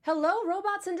Hello,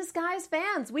 Robots in Disguise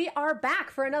fans! We are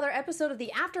back for another episode of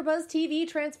the AFTERBUZZ TV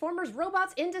Transformers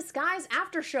Robots in Disguise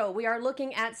After Show. We are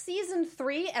looking at Season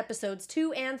 3, Episodes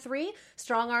 2 and 3,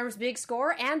 Strongarm's Big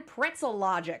Score, and Pretzel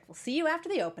Logic. We'll see you after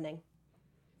the opening.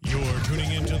 You're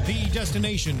tuning into the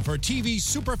destination for TV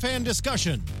superfan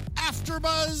discussion,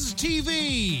 AFTERBUZZ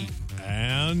TV.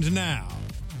 And now,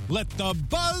 let the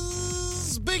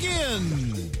buzz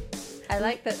begin! I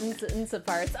like the nsa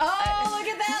parts. Oh, look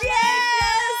at that! Yes!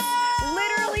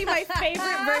 Literally my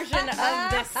favorite version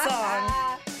of this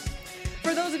song.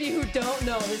 For those of you who don't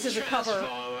know, this is a cover.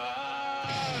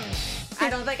 I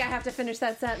don't think I have to finish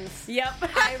that sentence. Yep.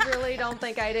 I really don't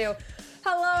think I do.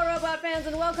 Hello, Robot fans,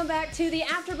 and welcome back to the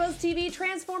AFTERBUZZ TV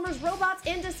Transformers Robots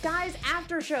in Disguise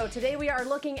After Show. Today we are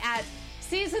looking at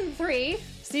Season 3,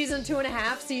 Season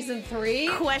 2.5, Season 3,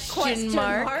 Question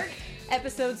mark.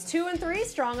 Episodes 2 and 3,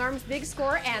 Strongarm's Big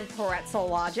Score, and Pretzel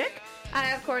Logic.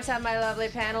 I, of course, have my lovely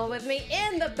panel with me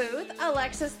in the booth,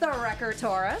 Alexis the Wrecker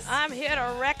Taurus. I'm here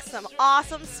to wreck some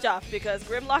awesome stuff because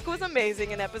Grimlock was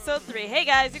amazing in episode 3. Hey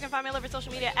guys, you can find me all over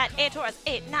social media at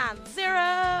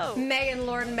ATaurus890. Megan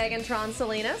Lord and Megantron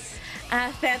Salinas.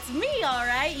 That's me, all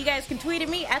right. You guys can tweet at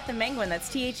me at the Menguin. That's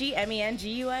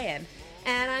TheMenguin.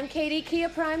 And I'm Katie Kia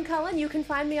Prime Cullen. You can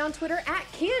find me on Twitter at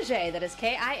KiaXet. That is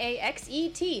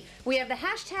KIAXET. We have the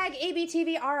hashtag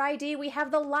ABTVRID. We have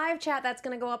the live chat that's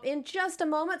going to go up in just a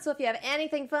moment. So if you have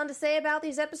anything fun to say about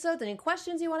these episodes, any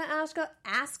questions you want to ask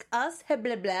us, blah,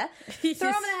 blah, blah, throw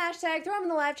them in the hashtag, throw them in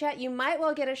the live chat. You might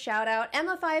well get a shout out.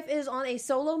 Emma Fife is on a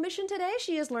solo mission today.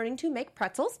 She is learning to make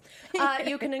pretzels.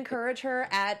 You can encourage her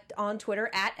on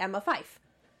Twitter at Emma Fife.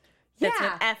 That's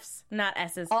with F's, not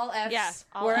S's. All F's, Yeah,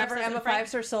 all wherever F's Emma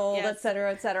Fifes are sold, yes.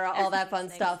 etc., all that fun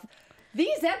stuff.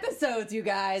 These episodes, you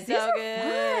guys, these are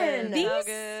fun.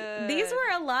 These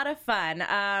were a lot of fun.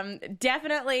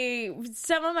 Definitely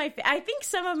some of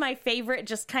my favorite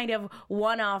just kind of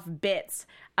one-off bits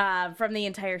from the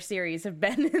entire series have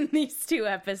been in these two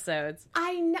episodes.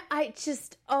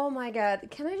 Oh my god.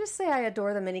 Can I just say I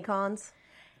adore the mini-cons?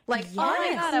 Like, yes. Oh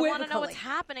my god, I want to know what's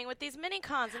happening with these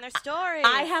mini-cons and their stories.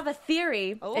 I have a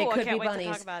theory. Oh, It could I can't be wait bunnies.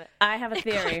 to talk about it. I have a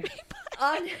theory.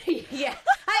 Yeah,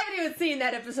 I haven't even seen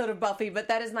that episode of Buffy, but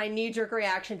that is my knee-jerk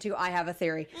reaction to I have a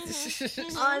theory.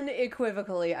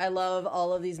 Unequivocally, I love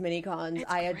all of these mini-cons.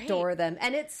 I adore them.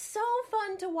 And it's so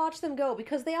fun to watch them go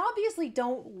because they obviously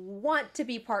don't want to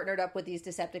be partnered up with these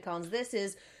Decepticons. This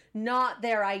is not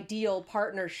their ideal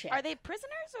partnership. Are they prisoners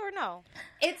or no?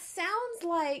 It sounds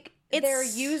like they're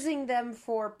using them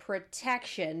for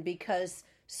protection because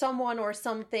someone or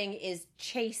something is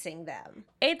chasing them.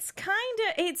 It's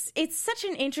it's such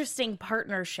an interesting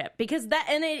partnership because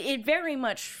it very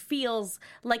much feels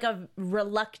like a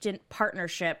reluctant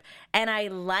partnership, and I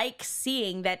like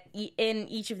seeing that in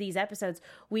each of these episodes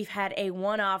we've had a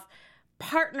one-off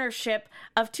partnership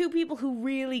of two people who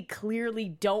really clearly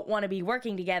don't want to be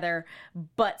working together,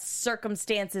 but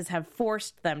circumstances have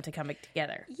forced them to come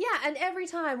together. Yeah, and every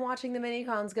time watching the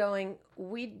mini-cons going,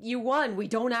 you won, we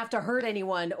don't have to hurt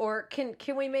anyone, or can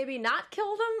we maybe not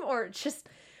kill them, or just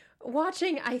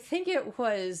watching, I think it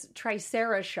was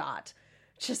Tricerashot,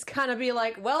 just kind of be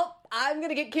like, well, I'm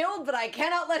gonna get killed, but I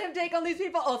cannot let him take on these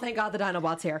people. Oh, thank God the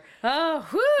Dinobot's here. Oh,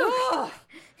 whew! Oh,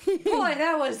 boy,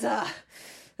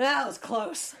 that was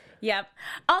close. Yep.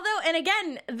 Although, and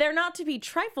again, they're not to be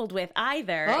trifled with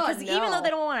either. Because even though they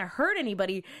don't want to hurt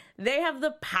anybody, they have the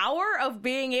power of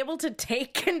being able to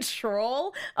take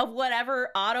control of whatever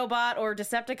Autobot or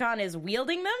Decepticon is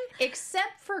wielding them.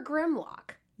 Except for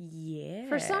Grimlock. Yeah.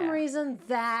 For some reason,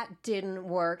 that didn't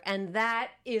work, and that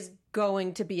is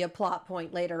going to be a plot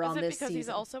point later on this season. Is it because he's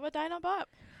also a Dinobot?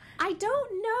 I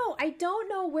don't know. I don't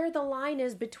know where the line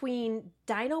is between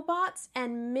Dinobots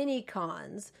and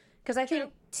Minicons. Because I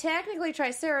think technically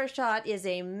Tricerashot is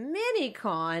a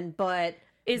Minicon, but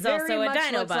is very also a much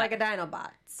Dinobot. Looks like a Dinobot.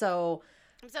 So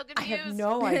I'm so confused. I have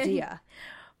no idea.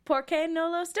 Por qué no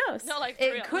los dos? No, like, for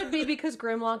It real. could be because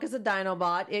Grimlock is a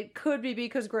Dinobot. It could be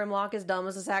because Grimlock is dumb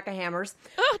as a sack of hammers.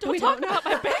 Oh, don't talk about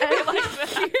my baby like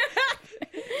that.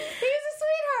 He's a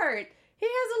sweetheart. He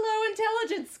has a low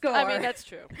intelligence score. I mean, that's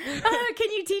true.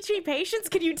 Can you teach me patience?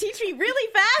 Can you teach me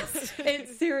really fast?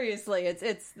 Seriously,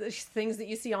 it's the things that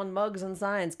you see on mugs and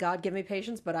signs. God, give me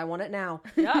patience, but I want it now.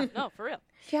 Yeah, no, for real.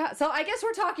 Yeah, so I guess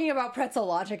we're talking about Pretzel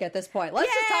Logic at this point.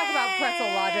 Let's just talk about Pretzel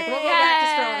Logic. We'll go back to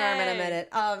Strongarm in a minute.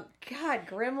 God,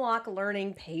 Grimlock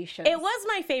learning patience. It was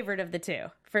my favorite of the two,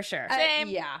 for sure. Same.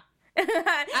 Yeah.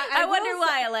 I wonder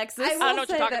why, Alexis. I I don't know will what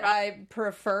say you're talking that about. I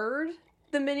preferred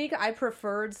I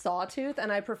preferred Sawtooth,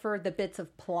 and I preferred the bits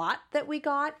of plot that we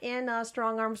got in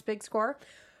Strongarm's Big Score.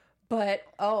 But,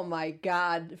 oh my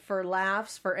God, for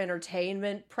laughs, for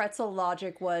entertainment, Pretzel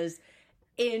Logic was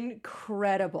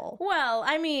incredible. Well,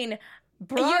 I mean,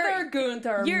 Brother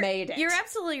Gunther made it. You're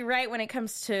absolutely right when it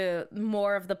comes to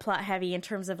more of the plot heavy in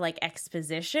terms of, like,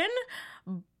 exposition.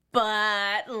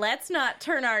 But let's not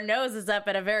turn our noses up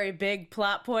at a very big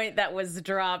plot point that was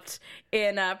dropped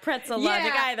in Pretzel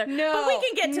Logic either. No, but we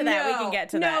can get to that. We can get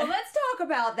to that. No, let's talk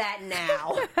about that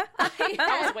now.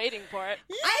 I was waiting for it.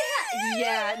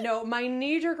 My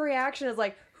knee-jerk reaction is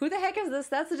like, who the heck is this?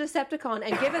 That's a Decepticon.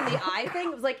 And given the eye thing,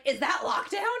 it was like, is that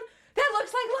Lockdown? That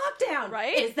looks like Lockdown.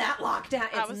 Right? Is that Lockdown?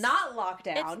 It's not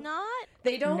Lockdown. It's not?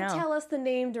 They don't tell us the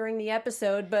name during the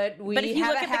episode, but if you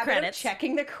have a habit of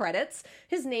checking the credits.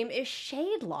 His name is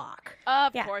Shadelock.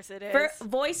 Of course it is.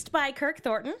 Voiced by Kirk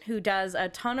Thornton, who does a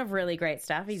ton of really great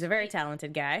stuff. He's a very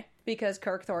talented guy. Because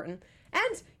Kirk Thornton.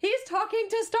 And he's talking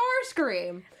to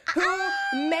Starscream, who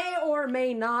may or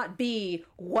may not be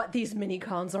what these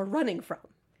minicons are running from.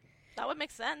 That would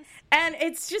make sense. And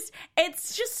it's just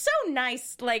so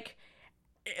nice, like,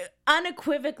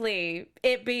 unequivocally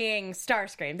it being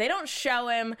Starscream. They don't show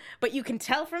him, but you can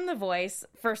tell from the voice,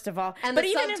 first of all. And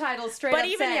the subtitles straight up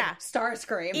say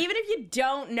Starscream. Even if you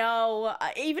don't know,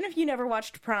 even if you never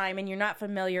watched Prime and you're not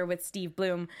familiar with Steve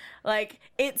Blum, like,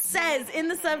 it says in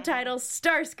the subtitles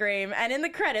Starscream, and in the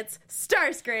credits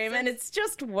Starscream, and it's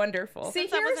just wonderful.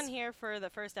 Since I wasn't here for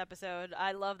the first episode,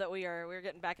 I love that we're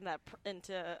getting back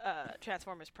into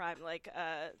Transformers Prime, like,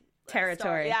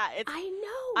 territory. Yeah, I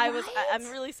know. I'm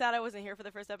really sad I wasn't here for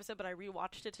the first episode, but I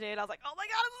rewatched it today and I was like, oh my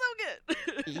God, it's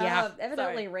so good. Yeah.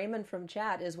 Evidently, Raymond from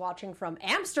chat is watching from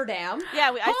Amsterdam.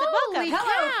 Yeah, I said welcome.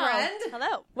 Hello, friend.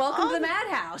 Hello. Welcome to the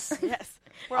Madhouse. Yes,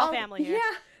 we're all family here.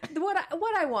 Yeah.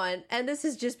 What I want, and this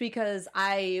is just because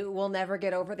I will never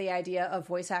get over the idea of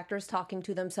voice actors talking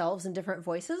to themselves in different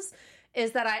voices,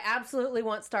 is that I absolutely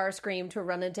want Starscream to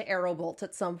run into Aerobolt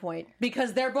at some point,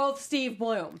 because they're both Steve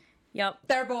Blum. Yep.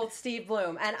 They're both Steve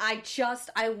Blum. And I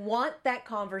want that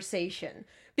conversation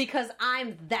because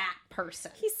I'm that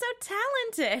person. He's so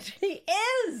talented. He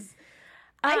is.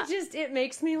 It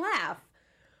makes me laugh.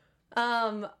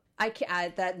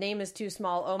 That name is too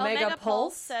small. Omega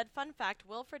Pulse said, fun fact,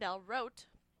 Will Friedle wrote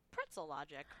Pretzel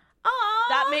Logic. Aww.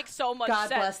 That makes so much sense.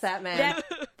 God bless that man.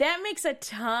 That makes a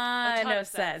ton of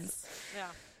sense. Yeah.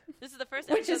 This is the first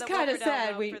Which episode is kind of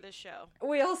sad. for this show.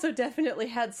 We also definitely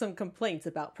had some complaints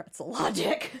about Pretzel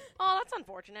Logic. Oh, that's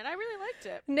unfortunate. I really liked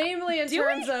it. Namely in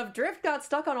terms of Drift got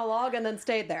stuck on a log and then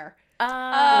stayed there.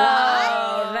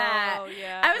 That.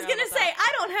 Yeah, I was going to say, I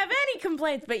don't have any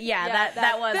complaints, but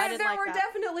that was... There were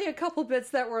definitely a couple bits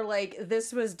that were like,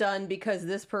 this was done because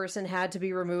this person had to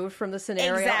be removed from the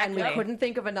scenario and we couldn't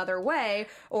think of another way,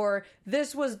 or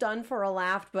this was done for a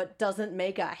laugh but doesn't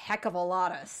make a heck of a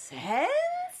lot of sense.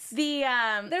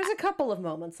 There's a couple of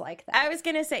moments like that. I was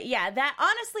gonna say, that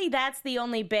honestly, that's the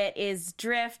only bit is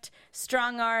Drift,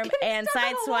 Strongarm, and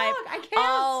Sideswipe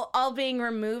all being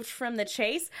removed from the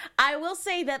chase. I will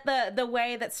say that the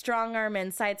way that Strongarm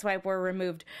and Sideswipe were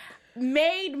removed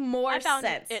made more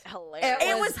sense. It hilarious.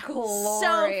 It was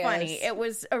so funny. It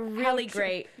was a really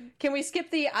great. Can we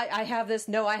skip the I have this,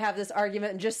 no, I have this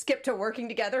argument and just skip to working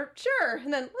together? Sure.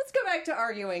 And then let's go back to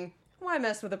arguing. Why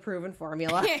mess with a proven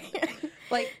formula?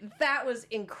 Like, that was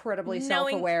incredibly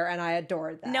self-aware, and I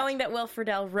adored that. Knowing that Will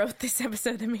Friedle wrote this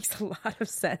episode, that makes a lot of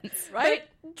sense. Right?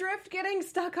 But Drift getting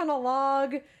stuck on a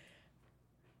log...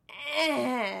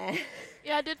 Yeah,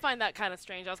 I did find that kind of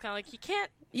strange. I was kind of like,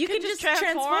 you can just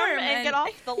transform and get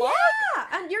off the log? Yeah,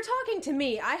 and you're talking to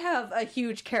me. I have a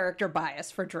huge character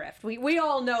bias for Drift. We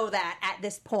all know that at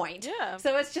this point. Yeah.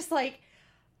 So it's just like,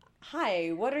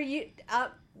 hi, what are you...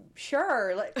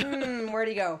 Sure. Where'd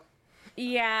he go?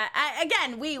 Yeah.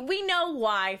 Again, we know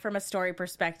why from a story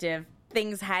perspective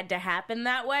things had to happen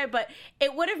that way, but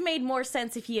it would have made more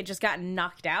sense if he had just gotten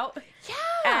knocked out.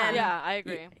 Yeah, I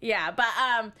agree. Yeah, but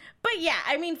yeah,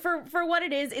 I mean, for what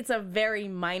it is, it's a very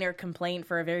minor complaint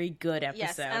for a very good episode.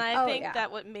 Yes, and I think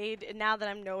that what made, now that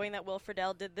I'm knowing that Will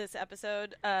Friedle did this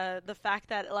episode, the fact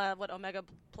that what Omega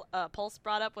Pulse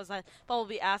brought up was that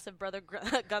Bumblebee asked if Brother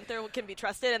Gunther can be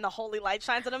trusted, and the holy light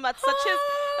shines on him. That's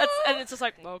and it's just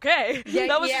like, okay. Yeah,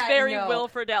 that was very Will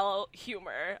Friedle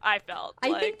humor, I felt.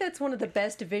 I think that's one of the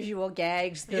best visual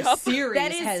gags the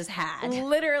series has had.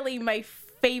 Literally my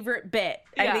favorite bit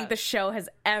I think the show has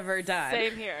ever done.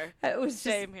 Same here. It was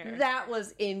Same here. That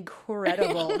was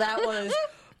incredible. That was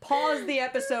Pause the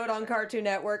episode on Cartoon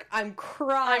Network. I'm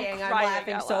crying. I'm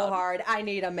laughing out so loud. hard. I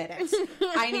need a minute.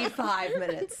 I need 5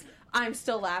 minutes. I'm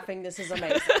still laughing. This is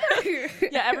amazing.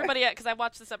 Yeah, everybody, because I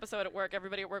watched this episode at work,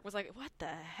 everybody at work was like, what the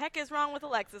heck is wrong with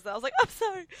Alexis? And I was like, I'm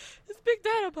sorry. It's Big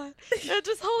Dinobot. They're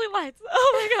just holy lights.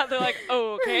 Oh my God. They're like,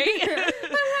 oh, okay. I'm having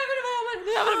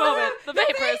a moment. The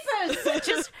vapors.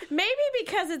 Just maybe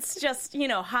because it's just,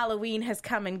 Halloween has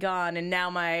come and gone, and now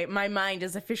my mind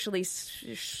is officially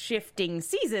shifting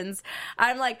seasons.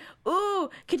 I'm like, ooh,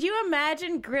 could you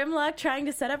imagine Grimlock trying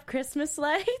to set up Christmas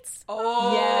lights?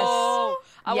 Oh.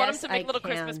 Yes. I want him Yes, to make I little can.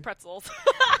 Christmas pretzels.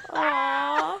 Aww.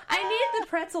 I need the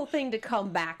pretzel thing to come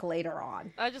back later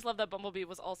on. I just love that Bumblebee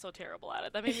was also terrible at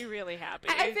it. That made me really happy.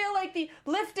 I feel like the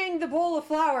lifting the bowl of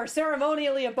flour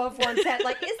ceremonially above one's head.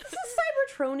 Like, is this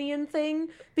a Cybertronian thing?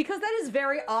 Because that is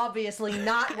very obviously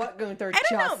not what Gunther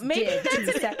just did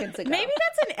 2 seconds ago. Maybe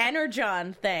that's an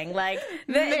Energon thing, like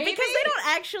Maybe? because they don't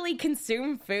actually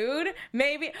consume food.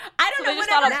 Maybe I don't So know. they just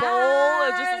got a whatever. bowl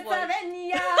and just like...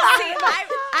 See,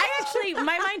 I actually,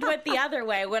 my mind went the other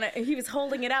way when he was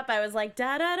holding it up. I was like,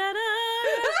 da da da da.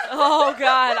 Oh,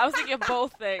 God. I was thinking of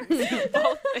both things.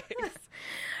 Both things.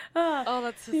 Oh,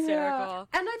 that's hysterical. Yeah.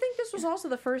 And I think this was also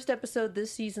the first episode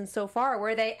this season so far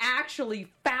where they actually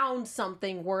found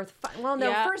something worth. Well, no,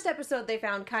 Yeah. first episode they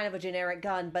found kind of a generic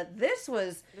gun, but this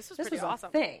was pretty awesome.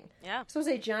 a thing. Yeah. This was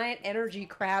a giant energy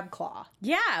crab claw.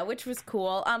 Yeah, which was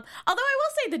cool. Although I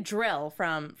will say the drill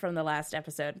from the last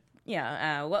episode.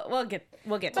 Yeah, we'll get to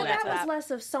But that. that was less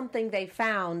of something they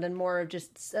found and more of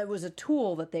just, it was a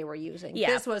tool that they were using. Yeah.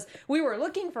 This was, we were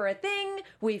looking for a thing,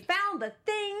 we found the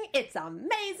thing, it's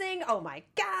amazing, oh my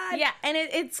God. Yeah, and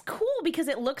it's cool because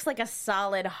it looks like a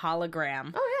solid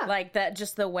hologram. Oh, yeah. Like that,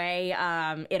 just the way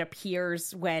it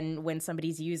appears when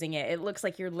somebody's using it. It looks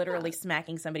like you're literally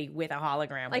smacking somebody with a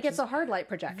hologram. Like which it's a hard light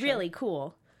projection. is really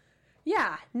cool.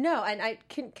 Yeah, no, and I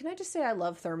can I just say I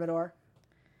love Thermidor?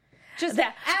 Just The-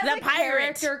 as the a pirate.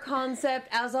 character concept,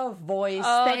 as a voice.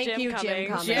 Oh, Thank Jim you, Jim Cummings.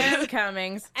 Cummings. Jim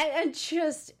Cummings. And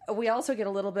just, we also get a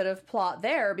little bit of plot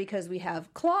there because we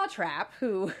have Clawtrap,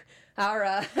 who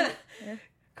our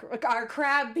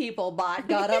crab people bot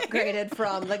got upgraded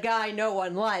from the guy no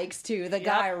one likes to the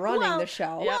guy running the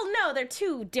show. Well, no, they're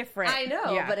two different. I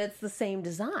know, Yeah. but it's the same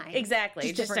design.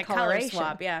 Exactly, just a different color coloration.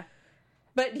 swap. Yeah.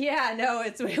 But yeah, no,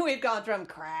 we've gone from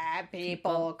crab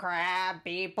people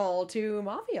to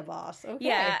mafia boss. Okay.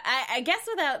 Yeah, I guess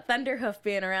without Thunderhoof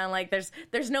being around, like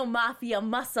there's no mafia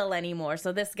muscle anymore.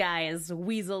 So this guy has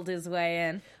weaseled his way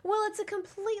in. Well, it's a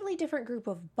completely different group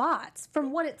of bots.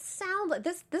 From what it sounds like,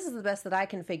 this is the best that I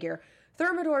can figure.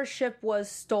 Thermidor's ship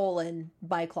was stolen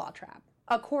by Clawtrap,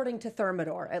 according to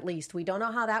Thermidor. At least we don't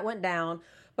know how that went down,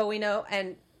 but we know.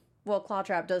 And well,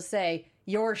 Clawtrap does say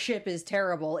your ship is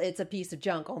terrible. It's a piece of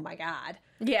junk. Oh my God.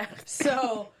 Yeah.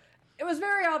 So it was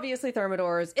very obviously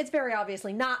Thermidor's. It's very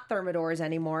obviously not Thermidor's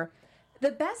anymore.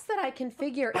 The best that I can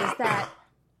figure is that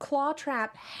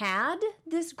Clawtrap had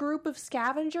this group of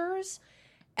scavengers,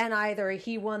 and either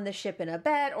he won the ship in a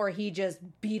bet, or he just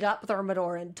beat up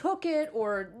Thermidor and took it,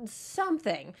 or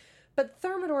something. But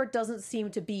Thermidor doesn't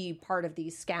seem to be part of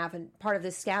this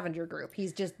scavenger group.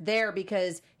 He's just there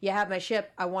because you have my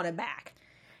ship, I want it back.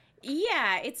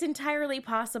 Yeah, it's entirely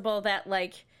possible that,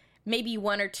 like, maybe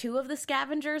 1 or 2 of the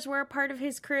scavengers were a part of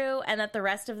his crew, and that the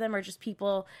rest of them are just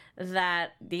people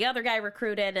that the other guy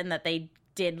recruited and that they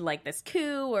did, like, this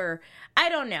coup, or I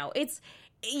don't know.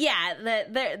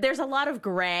 There's a lot of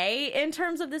gray in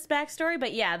terms of this backstory,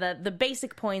 but yeah, the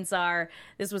basic points are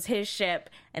this was his ship,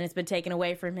 and it's been taken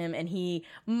away from him, and he,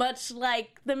 much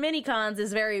like the Minicons,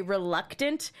 is very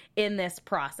reluctant in this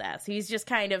process. He's just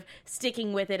kind of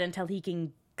sticking with it until he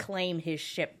can claim his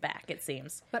ship back, it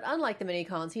seems. But unlike the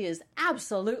Minicons, he is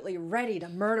absolutely ready to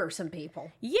murder some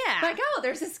people. Yeah. Like, oh,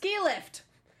 there's a ski lift.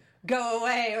 Go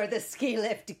away or the ski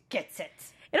lift gets it.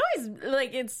 It always,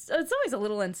 like, it's always a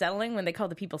little unsettling when they call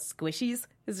the people squishies.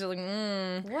 It's just like,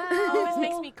 It always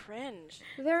makes me cringe.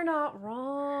 They're not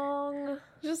wrong.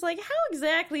 just like, how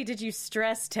exactly did you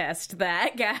stress test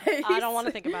that, guys? I don't want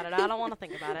to think about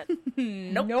it.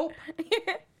 Nope.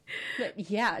 But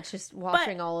yeah, it's just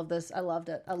watching all of this. I loved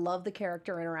it. I love the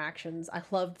character interactions. I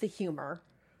loved the humor.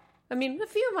 I mean, a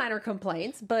few minor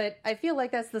complaints, but I feel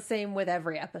like that's the same with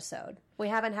every episode. We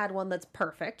haven't had one that's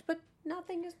perfect, but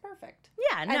nothing is perfect.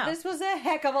 Yeah, no. And this was a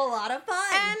heck of a lot of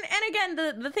fun. And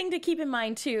again, the thing to keep in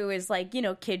mind too is, like, you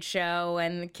know, kid show,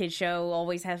 and kid show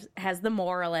always has the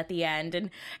moral at the end, and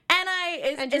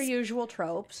your usual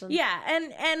tropes. And... Yeah,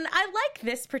 and I like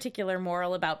this particular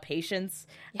moral about patience.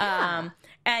 Yeah.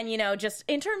 And, you know, just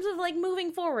in terms of like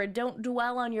moving forward, don't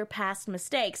dwell on your past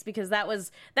mistakes, because that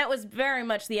was very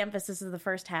much the emphasis of the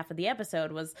first half of the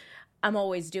episode was I'm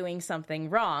always doing something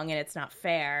wrong and it's not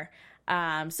fair.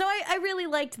 So I really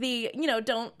liked the, you know,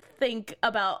 don't think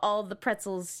about all the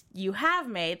pretzels you have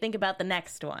made. Think about the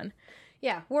next one.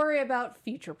 Yeah, worry about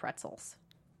future pretzels,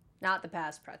 not the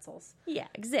past pretzels. Yeah,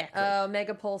 exactly.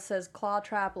 Megapulse says Claw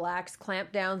Trap lacks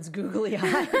Clampdown's googly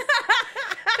eyes.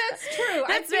 That's true.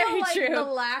 That's I feel very like true. the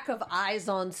lack of eyes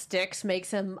on sticks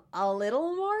makes him a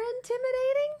little more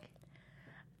intimidating.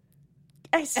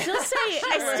 I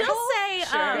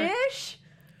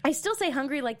still say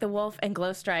Hungry Like the Wolf and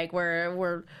Glow Strike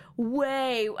were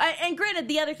way... And granted,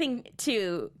 the other thing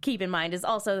to keep in mind is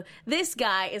also this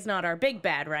guy is not our big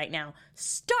bad right now.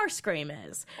 Starscream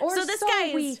is. Or so this so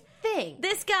guy we is, think.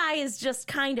 This guy is just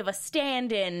kind of a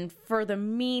stand-in for the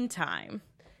meantime.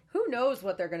 Who knows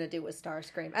what they're going to do with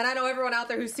Starscream? And I know everyone out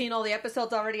there who's seen all the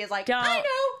episodes already is like, I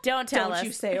know. Don't tell us. Don't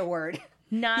you say a word.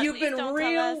 Not, You've been don't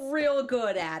tell us. real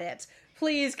good at it.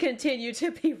 Please continue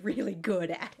to be really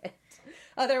good at it.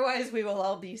 Otherwise, we will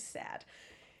all be sad.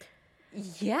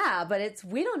 Yeah, but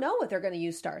we don't know what they're going to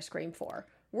use Starscream for.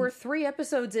 We're 3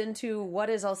 episodes into what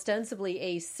is ostensibly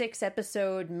a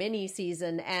 6-episode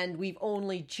mini-season, and we've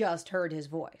only just heard his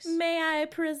voice. May I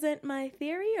present my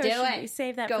theory, or Do should it. we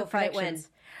save that Go for fight predictions?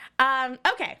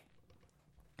 Okay.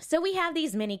 So we have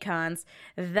these mini-cons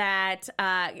that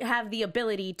have the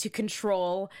ability to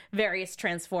control various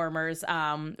Transformers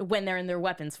when they're in their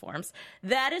weapons forms.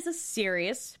 That is a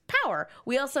serious power.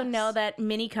 We also know that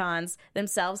mini-cons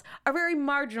themselves are very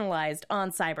marginalized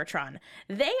on Cybertron.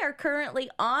 They are currently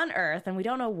on Earth, and we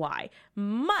don't know why.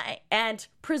 And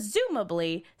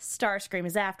presumably, Starscream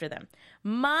is after them.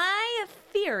 My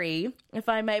theory, if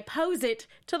I may pose it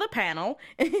to the panel,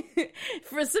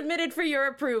 submitted for your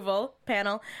approval,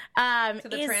 panel, To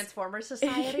the Transformers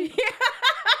Society?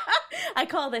 I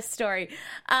call this story.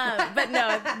 But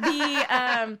no,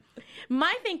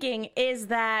 my thinking is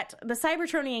that the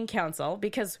Cybertronian Council,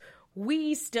 because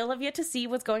we still have yet to see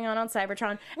what's going on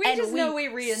Cybertron. We just know we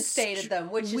reinstated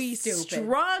them, which is stupid. We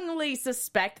strongly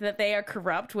suspect that they are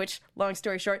corrupt, which, long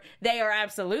story short, they are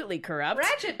absolutely corrupt.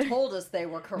 Ratchet told us they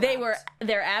were corrupt.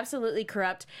 They're absolutely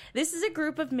corrupt. This is a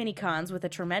group of minicons with a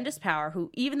tremendous power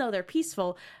who, even though they're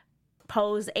peaceful,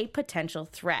 pose a potential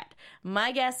threat.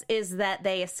 My guess is that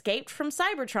they escaped from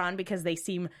Cybertron because they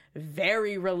seem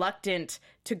very reluctant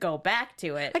to go back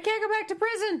to it. I can't go back to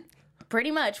prison.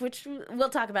 Pretty much, which we'll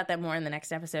talk about that more in the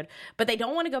next episode. But they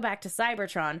don't want to go back to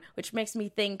Cybertron, which makes me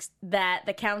think that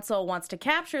the council wants to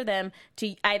capture them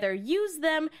to either use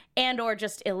them and or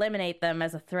just eliminate them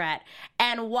as a threat.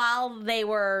 And while they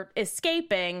were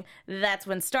escaping, that's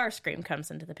when Starscream comes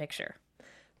into the picture.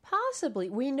 Possibly.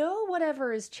 We know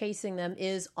whatever is chasing them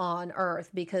is on Earth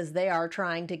because they are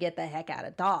trying to get the heck out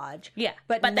of Dodge. Yeah,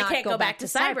 but they can't go back to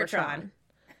Cybertron.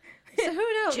 So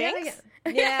who knows? Jinx?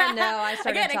 Yeah, no, I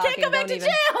started Again, talking. I can't go back to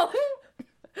jail!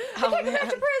 I can't go back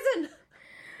to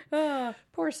prison!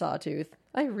 Poor Sawtooth.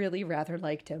 I really rather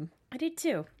liked him. I did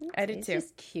too. He's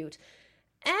just cute.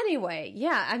 Anyway,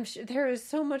 yeah, I'm sure there is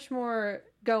so much more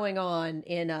going on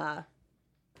in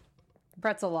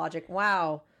Pretzel Logic.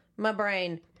 Wow. My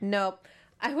brain. Nope.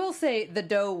 I will say the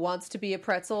dough wants to be a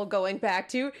pretzel, going back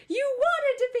to, you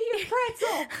wanted to be a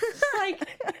pretzel! Like,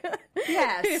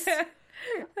 yes.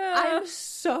 I'm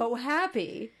so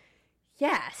happy.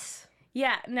 Yes.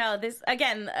 Yeah, no, this,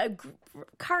 again,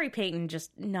 Kari Payton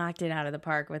just knocked it out of the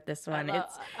park with this one. I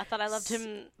thought I loved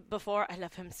him before. I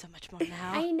love him so much more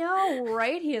now. I know,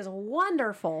 right? He is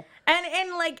wonderful.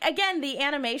 And like, again, the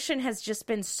animation has just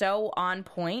been so on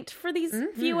point for these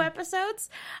few episodes.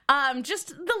 Just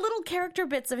the little character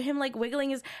bits of him, like, wiggling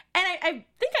his... And I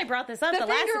think I brought this up. The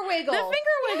finger wiggle. The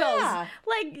finger wiggles. Yeah.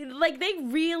 Like, they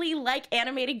really like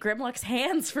animated Grimlock's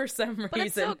hands for some reason. But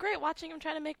it's so great watching him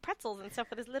try to make pretzels and stuff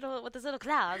with his little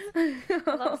claws. I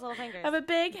love his little fingers. I have a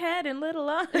big head and little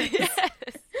arms.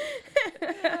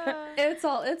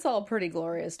 It's all pretty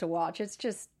glorious to watch. It's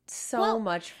just so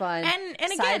much fun. And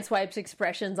again, Sideswipes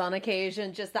expressions on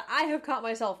occasion. Just that I have caught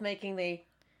myself making the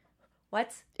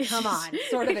 "what? Come on"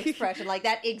 sort of expression, like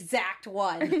that exact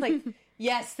one. Like,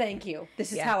 yes, thank you.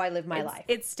 This is how I live my life.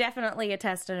 It's definitely a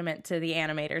testament to the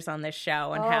animators on this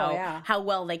show and yeah. how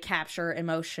well they capture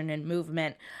emotion and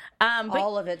movement. But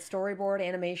all of it, storyboard,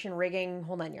 animation, rigging,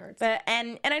 whole 9 yards. But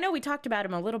and I know we talked about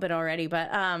him a little bit already,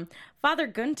 but Father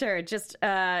Gunter, just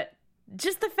the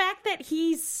fact that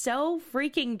he's so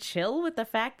freaking chill with the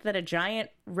fact that a giant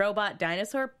robot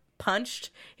dinosaur punched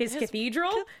his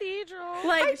cathedral.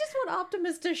 Like, I just want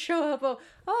Optimus to show up.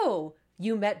 Oh,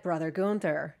 you met Brother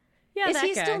Gunther. yeah, Is that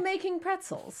he guy. still making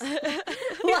pretzels?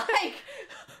 Like,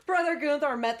 Brother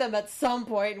Gunther met them at some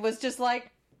point and was just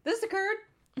like, this occurred?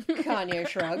 Kanye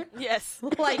shrug. Yes.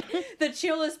 Like, the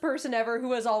chillest person ever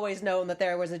who has always known that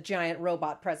there was a giant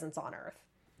robot presence on Earth.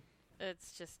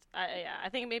 It's just, I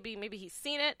think maybe he's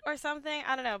seen it or something.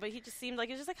 I don't know, but he just seemed like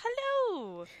he was just like,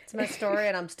 hello. It's my story,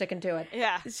 and I'm sticking to it.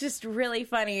 Yeah. It's just really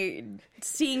funny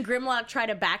seeing Grimlock try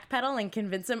to backpedal and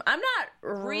convince him, I'm not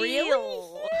really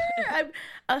Real. here. I'm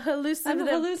a hallucination.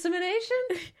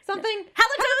 Something?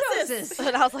 Halitosis.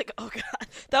 And I was like, oh god.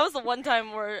 That was the one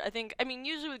time where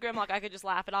usually with Grimlock I could just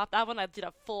laugh it off. That one I did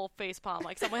a full face palm.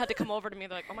 Like someone had to come over to me.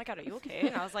 They're like, oh my god, are you okay?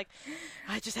 And I was like,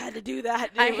 I just had to do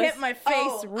that. I hit my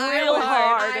face real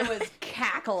hard. I was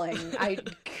cackling.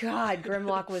 God,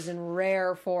 Grimlock was in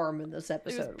rare form in this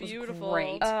episode. It was beautiful.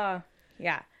 Great. Yeah.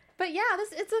 But yeah,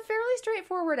 it's a fairly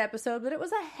straightforward episode, but it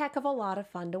was a heck of a lot of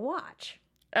fun to watch.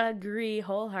 Agree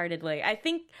wholeheartedly. I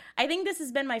think this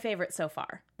has been my favorite so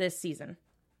far this season.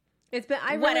 It's been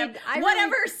whatever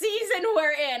season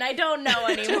we're in. I don't know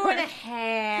anymore.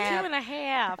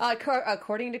 2.5. 2.5.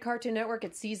 According to Cartoon Network,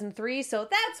 it's season 3, so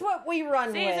that's what we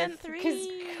run Season with. 3. Because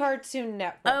Cartoon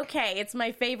Network. Okay, it's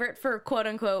my favorite for quote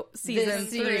unquote season This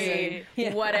 3. season.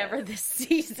 Yeah. Whatever this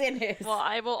season is. Well,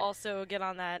 I will also get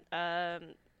on that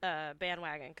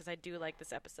bandwagon because I do like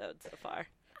this episode so far.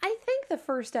 I think the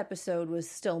first episode was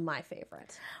still my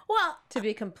favorite, Well, to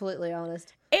be completely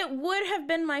honest. it would have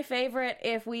been my favorite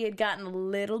if we had gotten a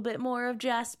little bit more of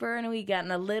Jasper and we'd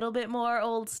gotten a little bit more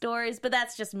old stories, but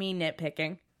that's just me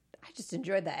nitpicking. I just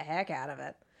enjoyed the heck out of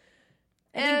it.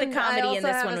 I think the comedy in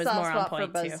this one was more on point,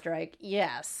 for Buzz too. Strike.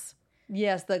 Yes,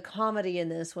 the comedy in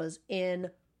this was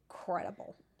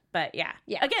incredible. But yeah.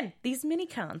 Again, these mini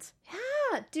cons.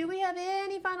 Yeah. Do we have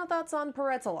any final thoughts on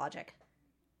Pretzel logic?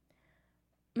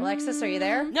 Alexis, are you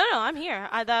there? No, I'm here.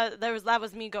 That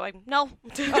was me going, no.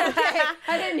 Okay.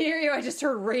 I didn't hear you. I just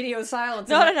heard radio silence.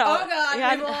 No. Oh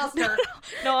god, we lost her.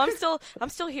 No, I'm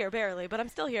still here, barely, but I'm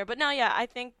still here. But no, yeah, I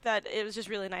think that it was just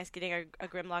really nice getting a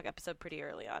Grimlock episode pretty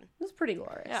early on. It was pretty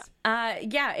glorious.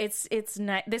 Yeah. It's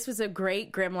nice. This was a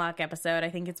great Grimlock episode. I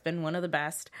think it's been one of the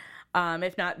best.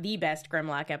 If not the best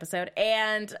Grimlock episode.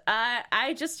 And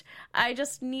I just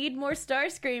need more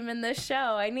Starscream in this show.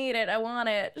 I need it. I want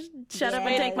it. Shut up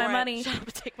and take my money. Shut up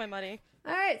and take my money.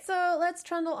 All right, so let's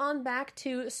trundle on back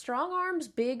to Strongarm's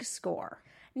big score.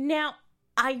 Now,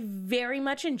 I very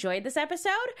much enjoyed this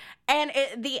episode, and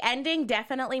the ending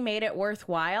definitely made it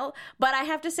worthwhile. But I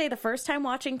have to say, the first time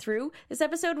watching through, this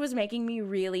episode was making me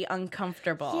really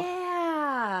uncomfortable.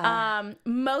 Yeah.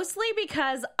 Mostly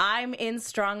because I'm in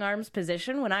Strongarm's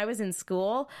position. When I was in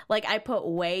school, like, I put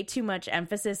way too much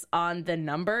emphasis on the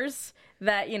numbers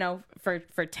that,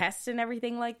 for tests and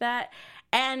everything like that.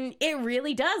 And it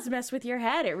really does mess with your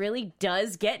head. It really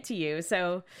does get to you.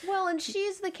 So, well, and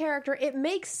she's the character. It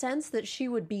makes sense that she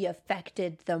would be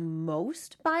affected the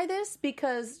most by this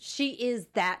because she is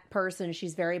that person.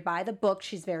 She's very by the book.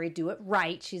 She's very do it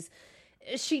right.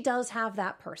 She does have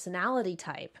that personality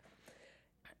type.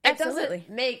 Absolutely. It doesn't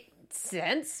make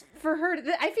sense for her to...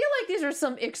 I feel like these are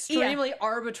some extremely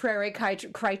arbitrary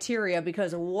criteria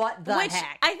because what the Which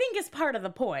heck? I think is part of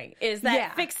the point, is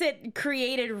that Fix-It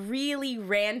created really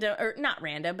random, or not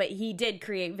random, but he did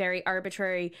create very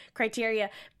arbitrary criteria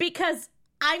because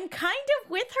I'm kind of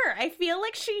with her. I feel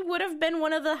like she would have been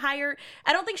one of the higher...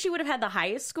 I don't think she would have had the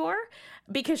highest score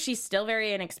because she's still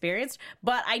very inexperienced,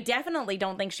 but I definitely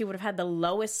don't think she would have had the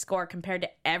lowest score compared to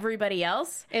everybody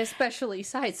else. Especially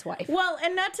Sideswipe. Well,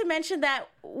 and not to mention that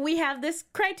we have this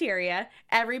criteria.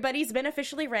 Everybody's been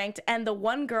officially ranked, and the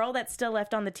one girl that's still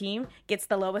left on the team gets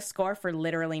the lowest score for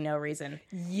literally no reason.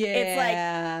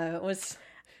 Yeah. It's like...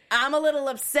 I'm a little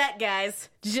upset, guys.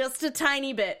 Just a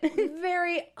tiny bit.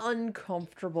 Very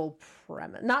uncomfortable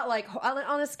premise. Not like,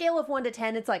 on a scale of 1 to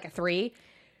 10, it's like a 3.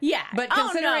 Yeah. But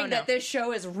considering that this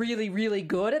show is really, really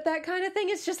good at that kind of thing,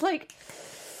 it's just like,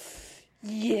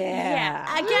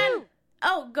 yeah. Again.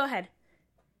 Oh, go ahead.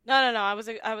 No. I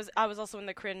was also in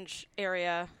the cringe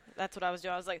area. That's what I was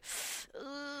doing. I was like,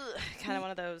 kind of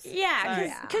one of those.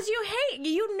 Yeah, because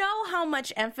you know how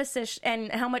much emphasis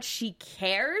and how much she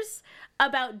cares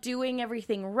about doing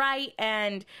everything right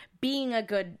and being a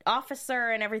good officer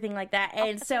and everything like that.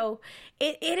 And so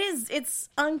it's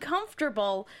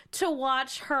uncomfortable to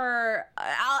watch her.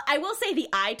 I will say the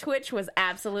eye twitch was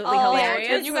absolutely hilarious.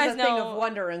 Yeah, you guys know thing of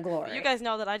wonder and glory. You guys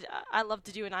know that I love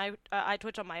to do an eye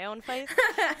twitch on my own face.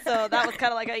 So that was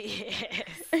kind of like a yes.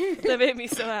 That made me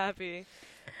so happy.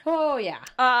 Oh, yeah.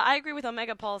 I agree with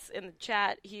Omega Pulse in the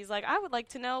chat. He's like, I would like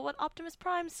to know what Optimus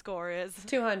Prime's score is.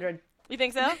 200. You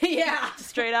think so? Yeah. Just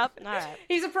straight up? All right.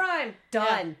 He's a Prime.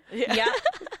 Done. Yeah.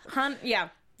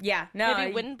 Yeah. No.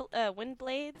 Maybe wind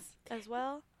blades as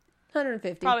well?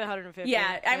 150. Probably 150.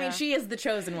 Yeah, I mean, she is the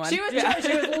chosen one. She was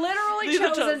literally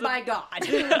chosen by God.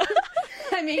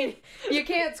 I mean, you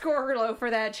can't score her low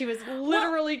for that. She was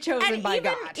literally chosen by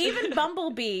God. Even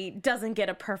Bumblebee doesn't get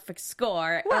a perfect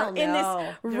score Well, in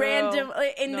no.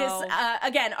 this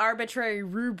again, arbitrary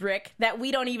rubric that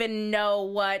we don't even know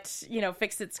what,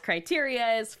 fix its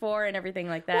criteria is for and everything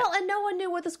like that. Well, and no one knew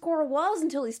what the score was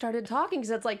until he started talking,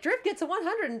 because it's like, Drift gets a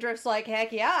 100, and Drift's like,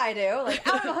 heck yeah, I do. Like,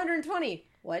 out of 120.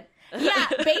 What? Yeah,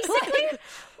 basically,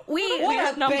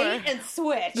 what a bait and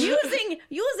switch.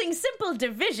 using simple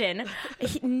division,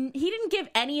 he didn't give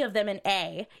any of them an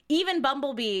A. Even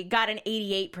Bumblebee got an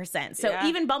 88%. So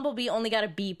even Bumblebee only got a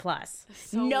B+.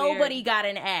 So Nobody weird. got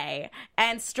an A.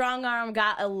 And Strongarm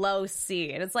got a low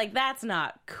C. And it's like, that's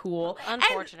not cool.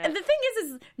 Unfortunate. And the thing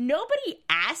is nobody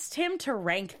asked him to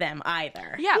rank them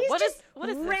either. Yeah, He's what just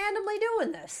is this? randomly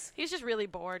doing this. He's just really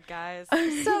bored, guys.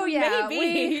 So yeah,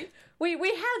 Maybe. we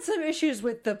had some issues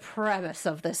with the premise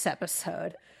of this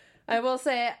episode. I will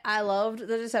say I loved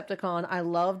the Decepticon, I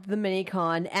loved the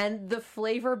Minicon, and the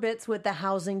flavor bits with the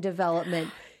housing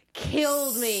development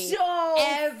killed me. So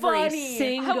every funny.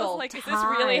 single I was like, is this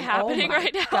time. really happening Oh my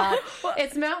right now? God.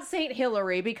 It's Mount St.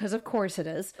 Hilary, because of course it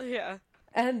is. Yeah.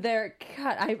 And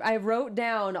I wrote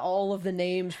down all of the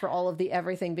names for all of the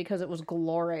everything because it was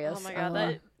glorious. Oh my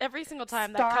God, every single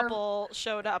time Star- that couple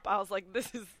showed up, I was like, this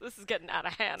is getting out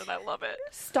of hand, and I love it.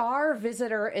 Star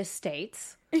Visitor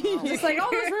Estates. Just like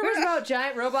all those rumors about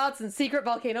giant robots and secret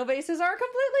volcano bases are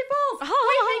completely false.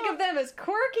 We think of them as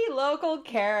quirky local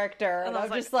character. And I I'm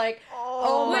was just like,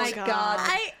 oh my God.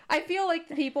 God. I feel like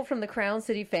the people from the Crown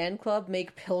City fan club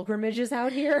make pilgrimages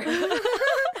out here.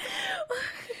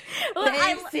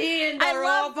 They've seen the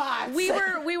robots.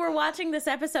 We were watching this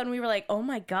episode and we were like, oh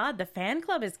my God, the fan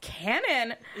club is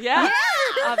canon. Yeah.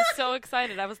 I'm so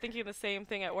excited. I was thinking the same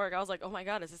thing at work. I was like, oh my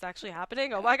God, is this actually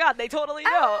happening? Oh my God, they totally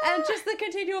know. And just the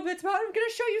continual bits about, I'm going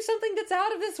to show you something that's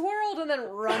out of this world, and then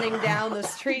running down the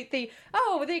street, the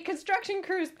construction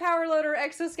crew's power loader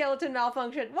exoskeleton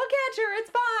malfunction. We'll catch her, it's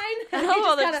fine. And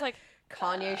Oh, they're kinda just like,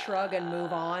 Kanye shrug and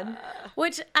move on.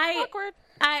 Which awkward.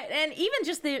 and even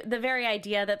just the very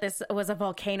idea that this was a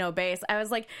volcano base, I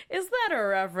was like, is that a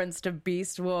reference to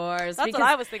Beast Wars? That's what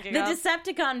I was thinking The of.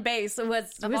 Decepticon base was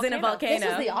in a volcano.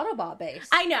 This is the Autobot base.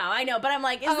 I know, but I'm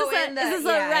like, is this a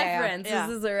reference? yeah.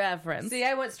 Is this a reference? See,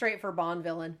 I went straight for Bond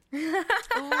villain. Ooh,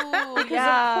 Of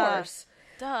course.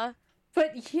 Duh.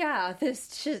 But yeah,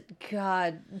 this just,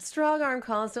 God, Strongarm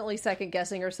constantly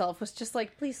second-guessing herself was just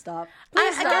like, please stop.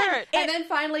 Please stop. Again, And then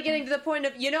finally getting to the point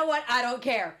of, you know what, I don't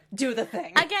care. Do the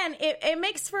thing. Again, it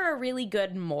makes for a really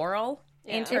good moral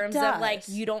in terms It of, like,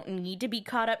 does. you don't need to be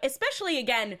caught up, especially,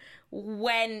 again,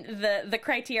 when the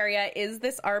criteria is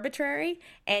this arbitrary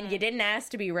and you didn't ask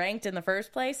to be ranked in the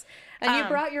first place. And you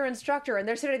brought your instructor, and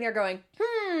they're sitting there going,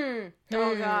 Oh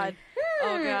God.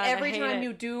 Oh God. every I hate time it.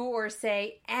 you do or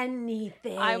say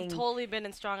anything. I've totally been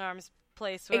in Strongarm's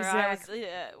place where Exactly.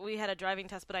 we had a driving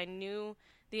test, but I knew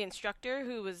the instructor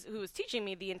who was teaching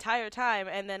me the entire time,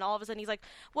 and then all of a sudden he's like,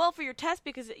 well, for your test,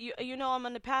 because you know I'm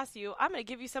going to pass you, I'm going to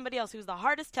give you somebody else who's the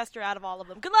hardest tester out of all of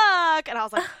them. Good luck! And I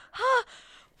was like, huh?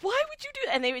 Why would you do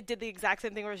that? And they did the exact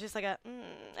same thing where it was just like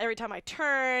every time I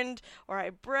turned or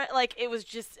I it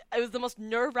was the most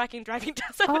nerve-wracking driving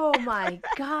test. Oh my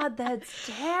God, that's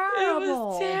terrible. It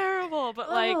was terrible, but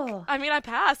Ugh. I mean, I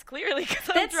passed clearly because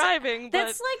I'm driving. But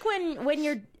That's like when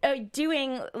you're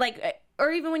doing, like, or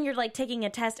even when you're, like, taking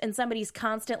a test and somebody's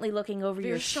constantly looking over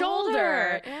your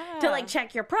shoulder to, like,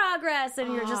 check your progress,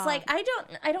 and you're just like, I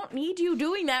don't need you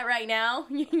doing that right now.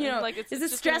 You know, like, is it's it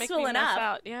just gonna make stressful me enough? nuts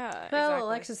out. Yeah. Well, exactly.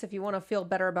 Alexis, if you want to feel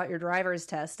better about your driver's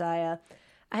test, I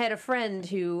had a friend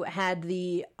who had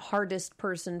the hardest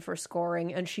person for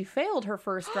scoring, and she failed her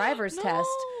first driver's test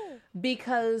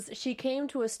because she came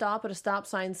to a stop at a stop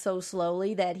sign so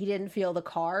slowly that he didn't feel the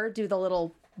car do the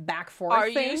little back forth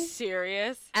Are thing. you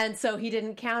serious? And so he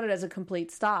didn't count it as a complete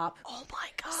stop. Oh my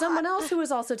God. Someone else who was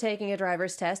also taking a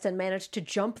driver's test and managed to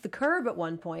jump the curb at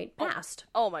one point passed.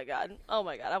 Oh my God. Oh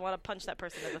my God. I want to punch that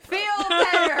person in the throat. Feel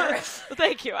better!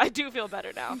 Thank you. I do feel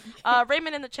better now.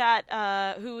 Raymond in the chat,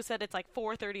 who said it's like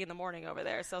 4:30 in the man over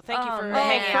there. So thank you for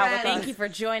hanging out with us. Thank you for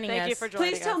joining us. Thank you for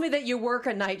joining Please tell us. me that you work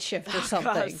a night shift or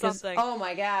something. 'cause- something. Oh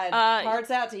my God. Hearts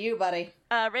out to you, buddy.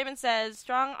 Raymond says,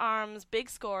 Strong Arm's big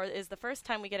score is the first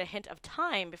time we get a hint of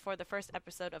time before the first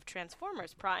episode of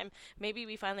Transformers Prime. Maybe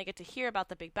we finally get to hear about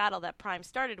the big battle that Prime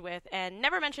started with and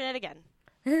never mention it again.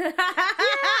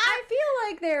 I feel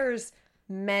like there's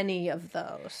many of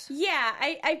those. Yeah,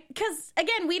 because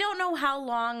again, we don't know how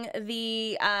long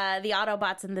the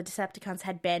Autobots and the Decepticons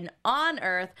had been on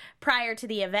Earth prior to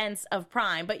the events of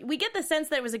Prime, but we get the sense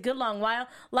that it was a good long while,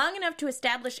 long enough to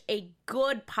establish a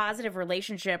good, positive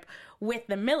relationship with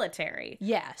the military.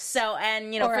 Yes. So,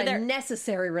 and or a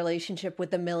necessary relationship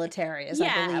with the military, as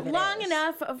I believe it long is.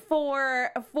 enough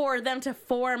for them to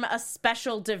form a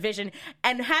special division.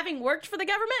 And having worked for the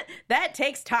government, that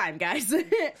takes time, guys. I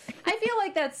feel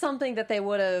like that's something that they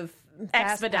would have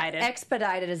expedited.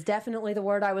 Expedited is definitely the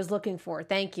word I was looking for.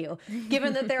 Thank you.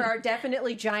 Given that there are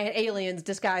definitely giant aliens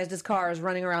disguised as cars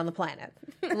running around the planet.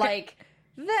 Like,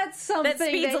 that's something that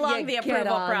speeds along the approval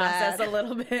process a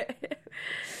little bit.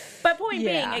 But point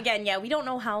being, again, we don't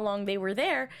know how long they were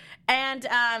there. And,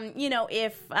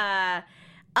 if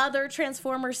other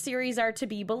Transformers series are to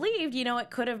be believed, it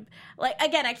could have... Like,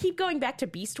 again, I keep going back to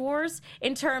Beast Wars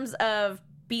in terms of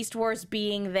Beast Wars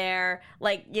being there,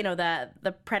 like,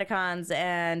 the Predacons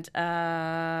and,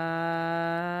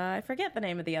 I forget the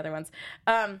name of the other ones.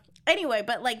 Anyway,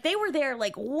 but, like, they were there,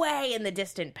 like, way in the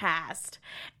distant past.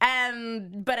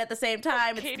 But at the same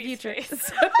time, it's the future.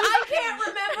 I can't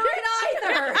remember it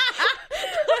either.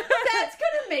 That's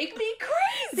going to make me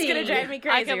crazy. It's going to drive me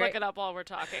crazy. I can look it up while we're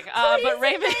talking. Please, but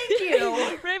Raymond, thank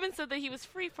you. Raymond said that he was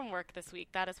free from work this week.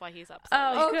 That is why he's upset.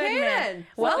 Oh, okay, good man. then.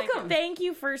 Well, Welcome. Thank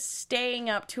you for staying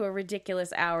up to a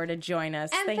ridiculous hour to join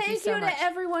us. And thank you so much. to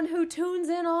everyone who tunes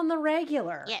in on the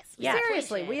regular. Yes. Yeah.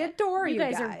 Seriously, we adore you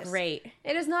guys are great.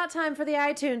 It is not time for the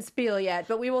iTunes spiel yet,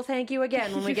 but we will thank you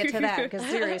again when we get to that, because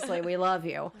seriously, we love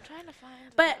you. I'm trying to find...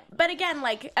 But again,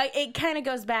 like, it kind of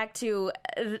goes back to...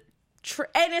 and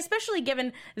especially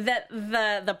given that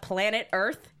the planet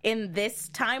Earth in this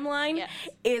timeline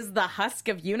is the husk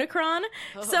of Unicron.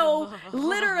 So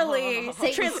literally...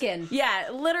 Satan skin. Yeah,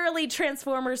 literally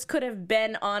Transformers could have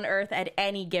been on Earth at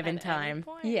any given time.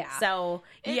 Yeah. So,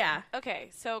 Okay,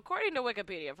 so according to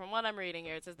Wikipedia, from what I'm reading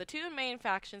here, it says the two main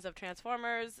factions of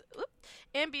Transformers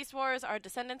and Beast Wars are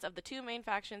descendants of the two main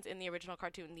factions in the original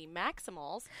cartoon, the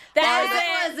Maximals.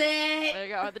 That was it! There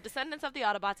you go. Are the descendants of the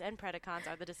Autobots, and Predacons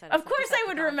are the descendants Of course I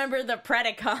would remember the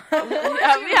Predacon.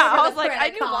 I was like, I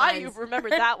knew why you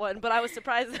remembered that one, but I was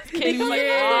surprised that Katie was like,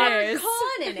 There's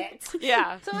con in it.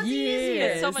 Yeah. So it's easier.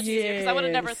 It's so much easier, because I would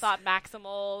have never thought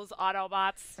Maximals,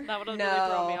 Autobots. That would have really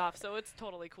thrown me off, so it's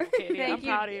totally cool, Katie. I'm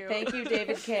proud of you. Thank you,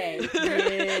 David K.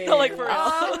 Like, for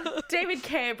real. David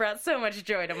K. brought so much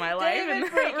joy to my life.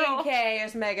 David freaking K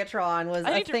as Megatron was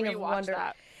a thing of wonder.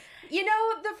 That.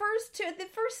 The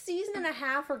first season and a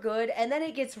half are good, and then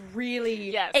it gets really,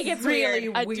 it gets really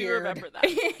weird. I do remember that.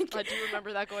 I do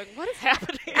remember that going, what is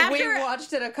happening? We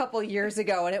watched it a couple years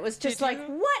ago, and it was just like,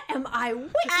 what am I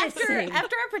witnessing?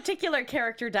 After a particular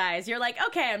character dies, you're like,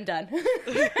 okay, I'm done.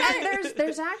 And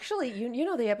there's actually, you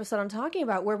know the episode I'm talking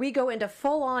about, where we go into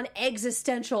full-on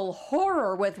existential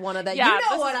horror with one of them. Yeah, you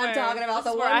know what I'm talking about,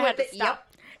 the one with the... Yep.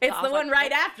 It's the one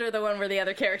right after the one where the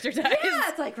other character dies. Yeah,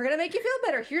 it's like, we're going to make you feel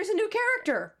better. Here's a new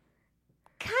character.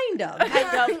 Kind of.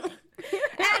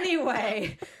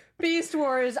 Anyway, Beast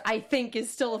Wars, I think,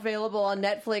 is still available on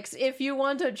Netflix. If you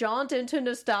want to jaunt into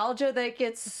nostalgia that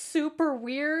gets super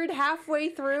weird halfway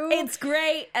through. It's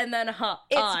great, and then odd.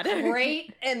 It's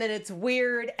great, and then it's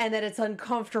weird, and then it's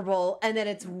uncomfortable, and then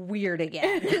it's weird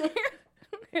again.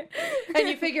 And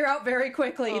you figure out very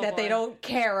quickly that they don't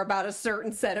care about a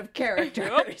certain set of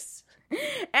characters.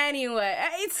 Anyway,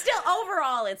 it's still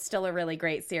a really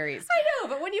great series. I know,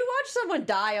 but when you watch someone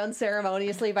die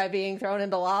unceremoniously by being thrown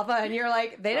into lava, and you're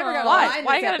like, they never got a why? line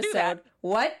Why this you gotta episode. do that?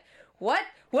 What?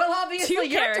 Well, obviously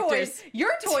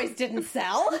your toys didn't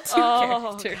sell.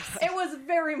 Characters. It was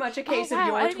very much a case of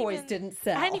your toys didn't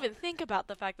sell. I didn't even think about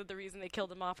the fact that the reason they killed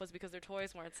them off was because their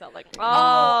toys weren't selling.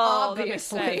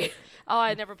 Obviously.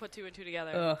 I never put two and two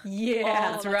together. Ugh.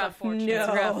 Yeah, it's rough.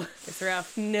 No, it's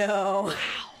rough. No.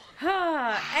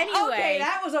 Anyway. Okay,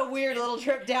 that was a weird little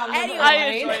trip down memory lane. I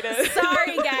enjoyed it.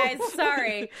 Sorry, guys.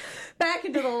 Sorry. Back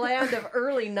into the land of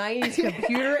early 90s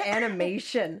computer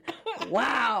animation.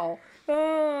 Wow.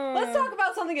 Let's talk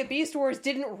about something that Beast Wars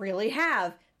didn't really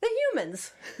have. The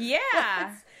humans.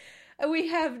 Yeah. We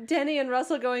have Denny and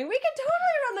Russell going, we can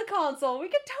totally run the console. We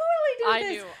can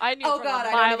totally do this. I knew Oh from God, a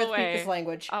I mile don't even away. speak this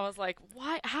language. I was like,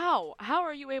 why? How? How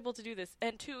are you able to do this?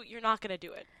 And two, you're not going to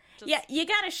do it. Yeah, you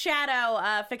gotta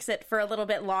shadow fix it for a little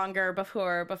bit longer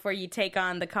before you take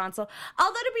on the console.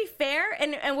 Although, to be fair,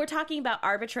 and we're talking about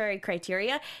arbitrary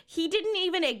criteria, he didn't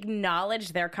even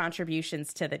acknowledge their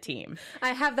contributions to the team. I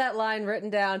have that line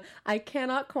written down. I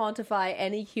cannot quantify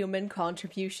any human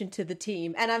contribution to the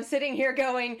team. And I'm sitting here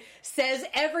going, says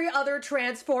every other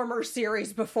Transformer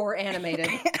series before animated.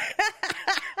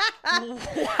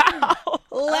 Wow.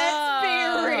 Let's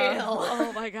be real.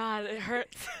 Oh my god, it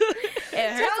hurts. It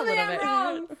hurts Tell a me little I'm bit.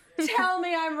 wrong. Tell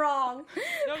me I'm wrong.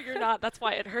 No, you're not. That's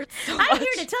why it hurts so much. I'm here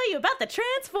to tell you about the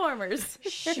Transformers.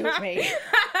 Shoot me.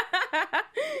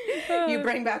 You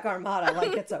bring back Armada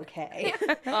like it's okay.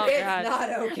 Oh It's god. not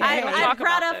okay. I've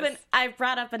brought about up this. I've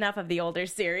brought up enough of the older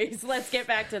series. Let's get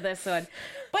back to this one.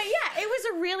 But yeah, it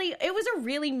was a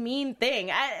really mean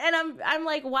thing. I'm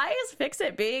like, why is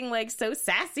Fix-It being like so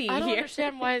sassy I don't here?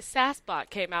 understand why Sassbot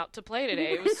came out to play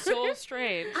today. It was so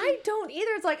strange. I don't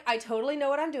either. It's like, I totally know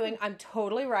what I'm doing. I'm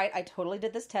totally right. I totally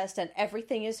did this test and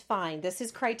everything is fine. This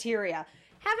is criteria.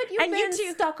 Haven't you And you been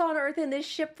two- stuck on Earth in this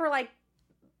ship for like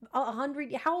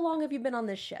 100? How long have you been on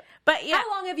this ship? But yeah,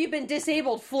 How long have you been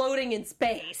disabled floating in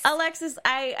space? Alexis,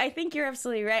 I think you're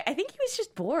absolutely right. I think he was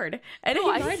just bored. No,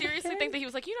 I seriously think that he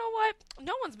was like, you know what?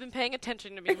 No one's been paying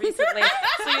attention to me recently.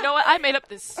 So you know what? I made up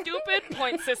this stupid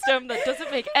point system that doesn't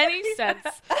make any sense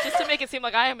just to make it seem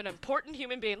like I am an important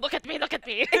human being. Look at me, look at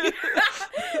me.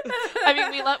 I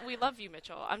mean, we love you,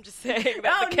 Mitchell. I'm just saying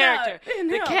that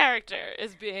the character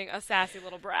is being a sassy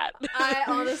little brat. I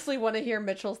honestly want to hear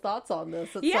Mitchell's thoughts on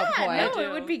this at Yeah, some point. no, do.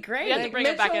 it would be great. We have to bring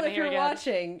him back Mitchell, in if here you're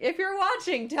again. if you're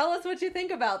watching, tell us what you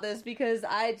think about this because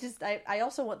I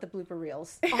also want the blooper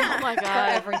reels. Oh my For god.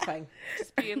 everything.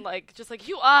 Just being like,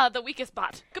 you are the weakest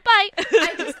bot. Goodbye.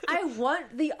 I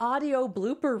want the audio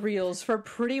blooper reels for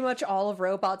pretty much all of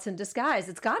Robots in Disguise.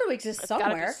 It's got to exist gotta be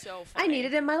somewhere. so I funny. need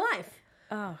it in my life.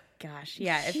 Oh gosh,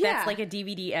 yeah. If Yeah. that's like a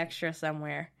DVD extra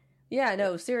somewhere. Yeah,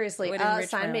 no, seriously. Would enrich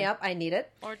Sign my me life. up. I need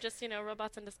it. Or just,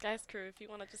 Robots in Disguise crew, if you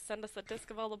want to just send us a disc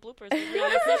of all the bloopers, we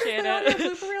really appreciate Audio it.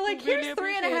 blooper reel, like, Really here's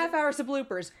appreciate 3.5 hours of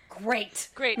bloopers. Great.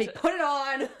 Great. Me put it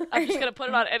on. I'm just going to put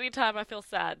it on anytime I feel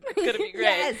sad. It's going to be great.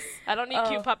 Yes. I don't need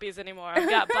cute puppies anymore. I've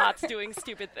got bots doing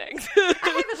stupid things. I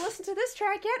haven't listened to this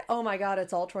track yet. Oh my god,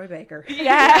 it's all Troy Baker.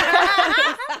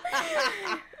 Yeah.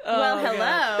 Well,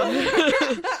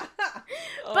 hello.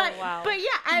 but wow. but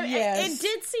yeah, Yes. it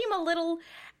did seem a little.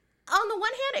 On the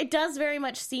one hand, it does very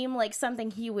much seem like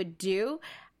something he would do.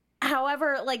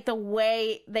 However, like the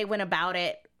way they went about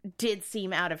it did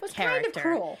seem out of was character. kind of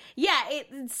cruel. Yeah,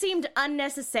 it seemed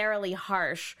unnecessarily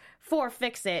harsh for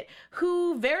Fix-It,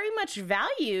 who very much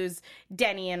values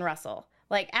Denny and Russell.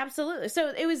 Like, absolutely.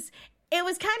 So it was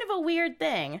kind of a weird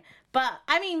thing. But,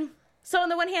 I mean, so on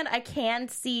the one hand, I can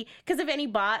see, because if any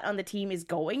bot on the team is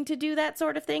going to do that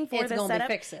sort of thing for It's the gonna be setup,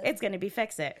 Fix-It. it's going to be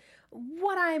Fix-It.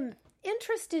 What I'm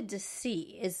interested to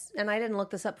see is, and I didn't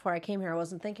look this up before I came here, I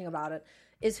wasn't thinking about it,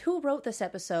 is who wrote this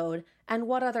episode and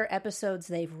what other episodes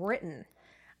they've written.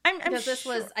 I'm Because this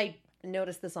sure- was, I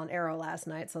noticed this on Arrow last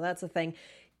night, so that's a thing.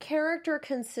 Character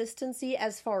consistency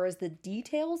as far as the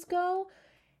details go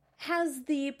has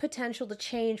the potential to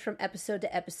change from episode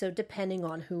to episode depending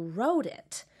on who wrote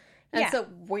it. And Yeah. so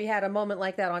we had a moment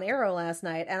like that on Arrow last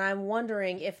night, and I'm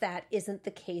wondering if that isn't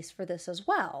the case for this as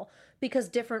well, because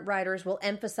different writers will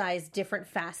emphasize different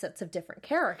facets of different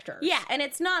characters. Yeah, and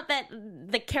it's not that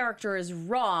the character is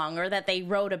wrong or that they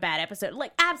wrote a bad episode.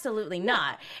 Like, absolutely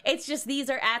not. It's just these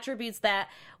are attributes that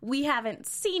we haven't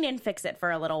seen in Fix-It for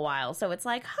a little while. So it's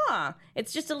like,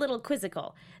 it's just a little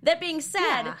quizzical. That being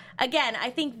said, Yeah. again, I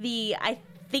think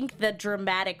the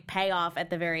dramatic payoff at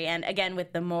the very end, again,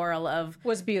 with the moral of...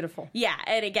 Was beautiful. Yeah,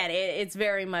 and again, it's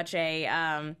very much a,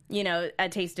 a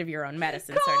taste of your own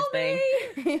medicine sort of thing.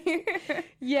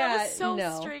 Yeah, That was so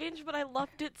no. strange, but I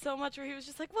loved it so much where he was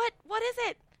just like, what is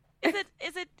it?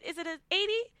 Is it an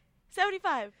 80?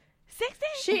 75? 60?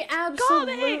 She Call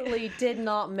me! absolutely did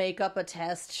not make up a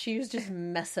test. She was just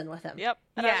messing with him. Yep.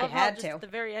 And Yeah, I love she how had just to. at the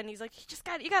very end he's like,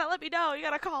 you gotta let me know. You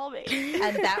gotta call me.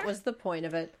 And that was the point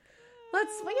of it. We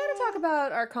gotta talk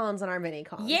about our cons and our mini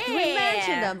cons. Yeah. We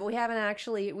mentioned them, but we haven't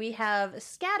actually. We have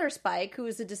Scatterspike, who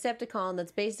is a Decepticon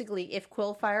that's basically if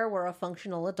Quillfire were a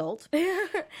functional adult.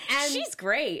 And She's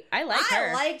great. I like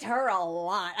her. I liked her a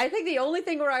lot. I think the only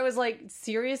thing where I was like,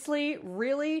 seriously,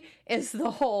 really, is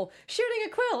the whole shooting a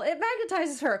quill. It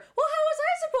magnetizes her. Well, how was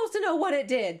I supposed to know what it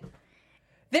did?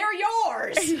 They're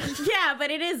yours! Yeah, but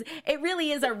it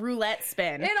really is a roulette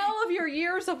spin. In all of your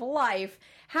years of life,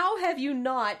 how have you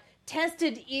not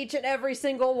tested each and every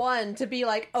single one to be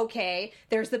like, okay,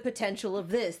 there's the potential of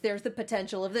this, there's the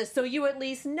potential of this, so you at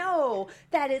least know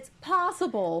that it's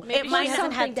possible Maybe for she hasn't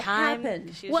something had to time.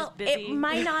 happen. She was Well, just busy. it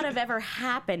might not have ever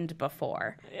happened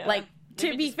before. Yeah. Like, to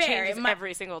Maybe be just fair, changes it might,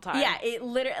 every single time. yeah, it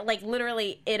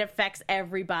literally, it affects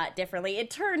every bot differently. It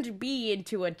turned B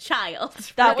into a child.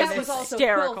 That That was also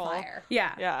hysterical. Quillfire.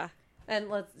 Yeah. Yeah. And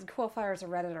Quillfire's a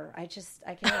Redditor. I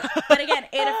can't. But again,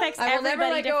 it affects I will never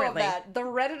everybody let go of differently. that. The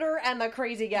Redditor and the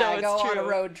crazy No, guy it's go on a true.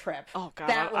 road trip. Oh god,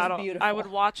 that was I don't, beautiful. I would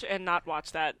watch and not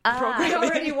watch that I program.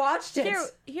 already watched it.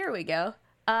 Here we go.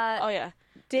 Oh, yeah.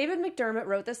 David McDermott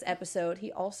wrote this episode.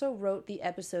 He also wrote the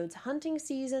episodes Hunting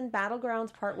Season,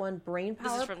 Battlegrounds Part 1,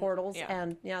 Brainpower Portals,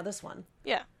 and this one.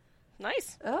 Yeah.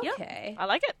 Nice. Okay. Yep. I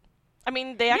like it. I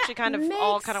mean, they actually kind of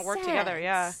all kind of work together,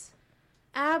 yeah.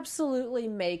 Absolutely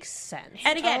makes sense.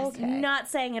 And again, not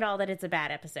saying at all that it's a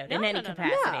bad episode in any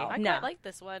capacity. I quite like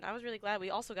this one. I was really glad.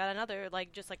 We also got another,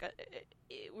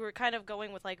 we were kind of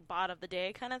going with, bot of the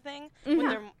day kind of thing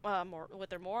with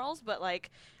their morals, but,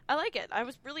 I like it. I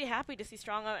was really happy to see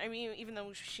Strongarm. I mean, even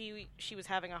though she was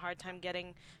having a hard time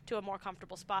getting to a more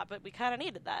comfortable spot, but we kind of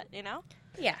needed that, you know?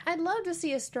 Yeah. I'd love to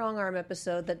see a Strongarm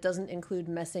episode that doesn't include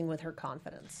messing with her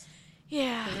confidence.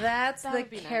 Yeah. That's the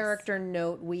character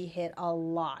note we hit a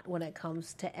lot when it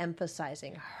comes to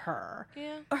emphasizing her.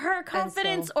 Yeah. Her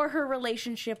confidence or her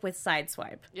relationship with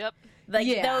Sideswipe. Yep.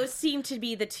 Those seem to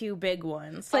be the two big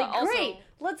ones. Great,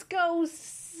 let's go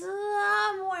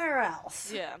somewhere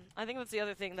else. Yeah. I think that's the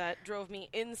other thing that drove me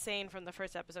insane from the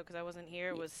first episode because I wasn't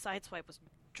here was Sideswipe was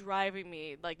driving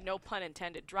me, no pun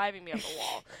intended, driving me up the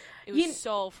wall. It was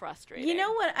so frustrating. You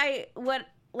know what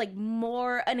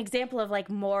an example of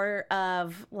more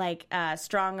of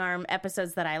Strongarm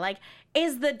episodes that I like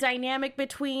is the dynamic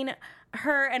between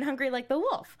her and Hungry Like the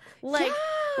Wolf.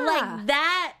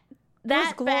 That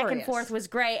back and forth was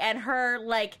great, and her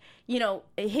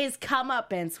his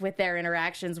comeuppance with their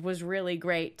interactions was really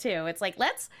great too. It's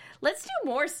let's do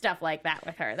more stuff like that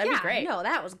with her. That'd be great. No,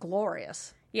 that was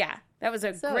glorious. Yeah, that was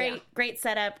a great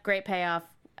setup, great payoff.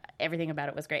 Everything about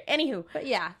it was great. Anywho. But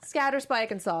yeah, Scatterspike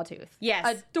and Sawtooth.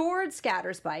 Yes. Adored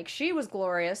Scatterspike. She was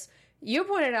glorious. You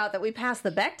pointed out that we passed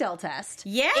the Bechdel test.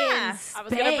 Yeah. I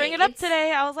was going to bring it up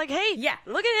today. I was like, hey,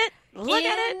 look at it. Look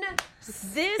at it.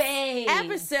 This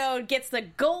episode gets the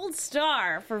gold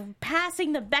star for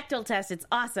passing the Bechdel test. It's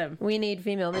awesome. We need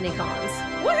female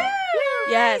minicons. Woohoo!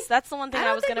 Yes, that's the one thing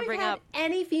I was going to bring up.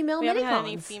 Any female minicons? We haven't had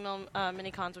any female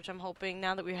minicons, which I'm hoping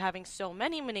now that we're having so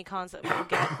many minicons that we'll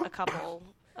get a couple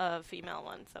female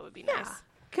ones. That would be nice.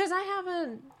 Because I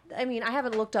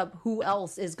haven't looked up who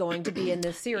else is going to be in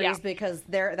this series because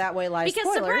that way lies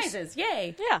spoilers. Surprises,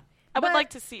 yay. Yeah. I would like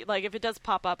to see, if it does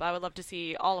pop up, I would love to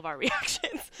see all of our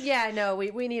reactions. Yeah, no,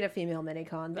 we need a female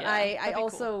minicon. But I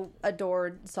also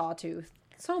adored Sawtooth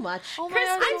so much. Oh my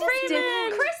God,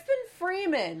 Crispin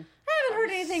Freeman. I haven't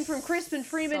heard anything from Crispin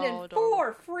Freeman in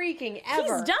forever.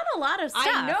 He's done a lot of stuff.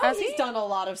 I know he's done a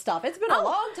lot of stuff. It's been a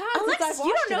long time since I've watched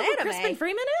you don't know who anime. Crispin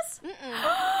Freeman is?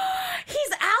 He's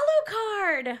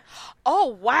Alucard.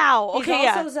 Oh, wow. Okay,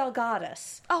 he's also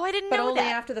Zelgadus. Oh, I didn't know that. But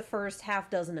only after the first half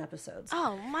dozen episodes.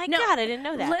 Oh, my God, I didn't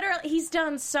know that. Literally, he's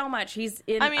done so much. He's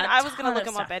in I was going to look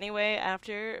him up anyway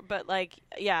after, but,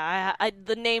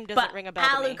 the name doesn't ring a bell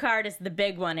to me. Alucard is the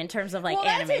big one in terms of,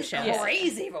 animation. That's his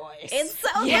crazy voice. It's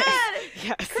so good.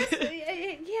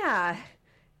 Yeah.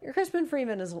 Crispin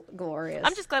Freeman is glorious.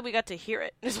 I'm just glad we got to hear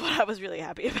it, is what I was really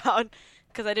happy about,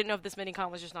 because I didn't know if this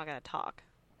minicon was just not going to talk.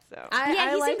 So he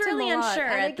seemed really unsure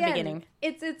at the beginning.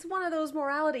 It's one of those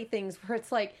morality things where it's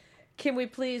can we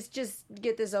please just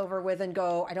get this over with and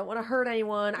go, I don't want to hurt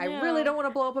anyone. I really don't want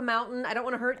to blow up a mountain. I don't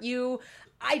want to hurt you.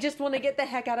 I just want to get the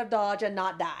heck out of Dodge and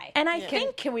not die. And I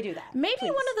think... Can we do that? Maybe please?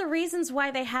 One of the reasons why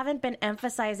they haven't been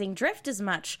emphasizing Drift as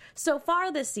much so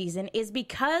far this season is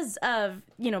because of,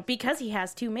 because he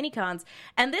has two minicons.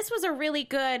 And this was a really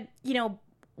good,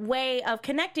 way of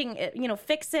connecting,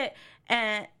 Fix It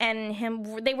and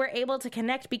him. They were able to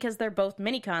connect because they're both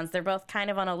minicons. They're both kind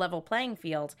of on a level playing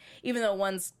field, even though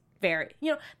one's very,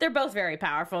 they're both very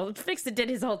powerful. Fix It did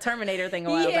his whole Terminator thing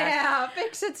a while back. Yeah,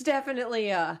 Fix It's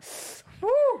definitely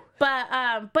woo. But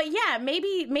yeah,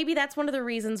 maybe that's one of the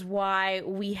reasons why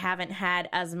we haven't had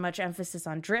as much emphasis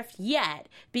on Drift yet,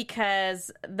 because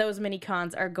those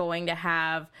minicons are going to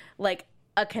have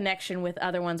a connection with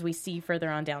other ones we see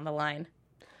further on down the line.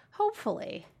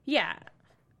 Hopefully. Yeah.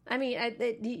 I mean,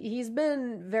 he's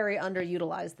been very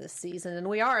underutilized this season, and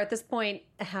we are at this point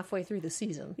halfway through the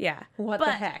season. Yeah. What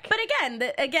the heck? But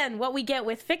again, what we get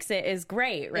with Fix It is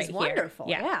great right it's here. Wonderful.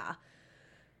 Yeah.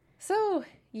 So,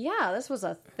 yeah, this was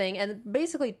a thing. And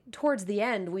basically, towards the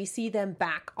end, we see them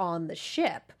back on the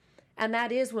ship. And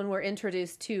that is when we're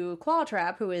introduced to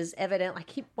Clawtrap, who is evident. I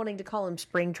keep wanting to call him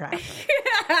Springtrap.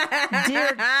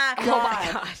 Dear God. Oh my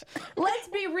God. Let's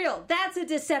be real. That's a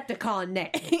Decepticon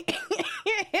name.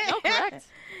 No, correct.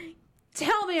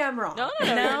 Tell me I'm wrong. No,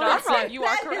 you're not wrong. You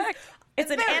are correct.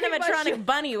 It's an animatronic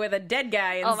bunny with a dead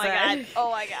guy inside.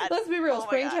 Oh my god. Let's be real.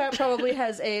 Springtrap probably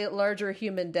has a larger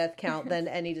human death count than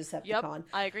any Decepticon. Yep,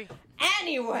 I agree.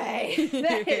 Anyway,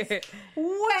 that is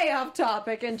way off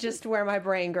topic and just where my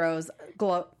brain glows.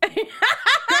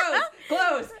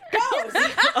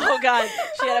 Oh god,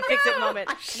 she had a fix-it moment.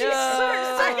 She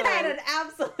had an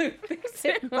absolute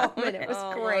fix-it moment. It was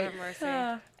great. Lord have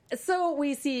mercy. So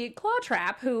we see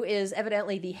Clawtrap, who is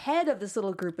evidently the head of this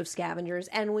little group of scavengers,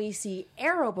 and we see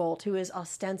Aerobolt, who is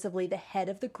ostensibly the head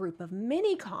of the group of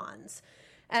Minicons.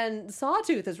 And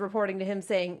Sawtooth is reporting to him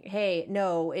saying, hey,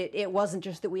 no, it wasn't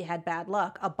just that we had bad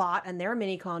luck. A bot and their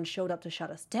Minicon showed up to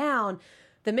shut us down.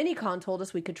 The Minicon told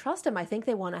us we could trust him. I think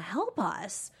they want to help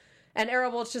us. And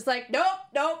Aerobolt's just like, nope,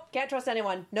 can't trust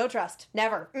anyone. No trust.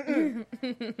 Never.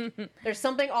 There's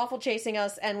something awful chasing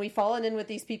us, and we've fallen in with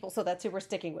these people, so that's who we're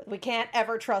sticking with. We can't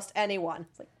ever trust anyone.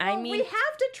 It's like, we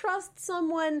have to trust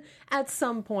someone at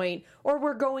some point, or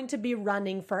we're going to be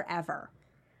running forever.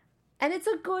 And it's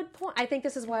a good point. I think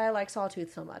this is why I like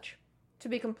Sawtooth so much, to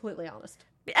be completely honest.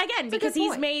 Again, because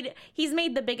he's made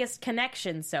the biggest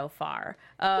connection so far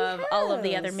of all of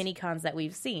the other Minicons that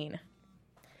we've seen.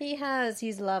 He has.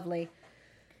 He's lovely.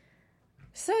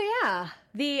 So, yeah.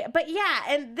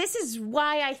 And this is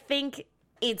why I think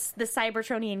it's the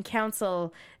Cybertronian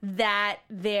Council that's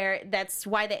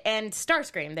why they end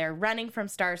Starscream. They're running from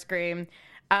Starscream,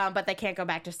 but they can't go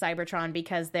back to Cybertron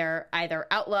because they're either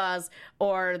outlaws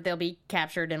or they'll be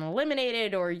captured and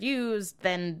eliminated or used.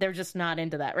 Then they're just not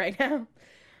into that right now.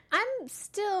 I'm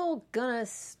still gonna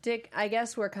stick. I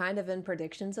guess we're kind of in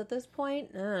predictions at this point.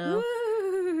 I don't know.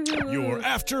 Your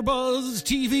AfterBuzz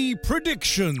TV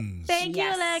predictions. Thank you,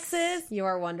 Alexis. You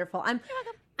are wonderful. I'm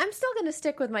still going to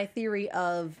stick with my theory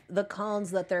of the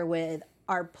cons that they're with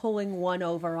are pulling one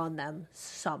over on them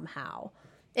somehow.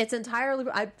 It's entirely...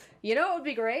 you know what would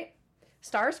be great?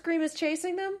 Starscream is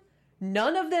chasing them.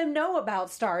 None of them know about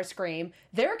Starscream.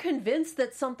 They're convinced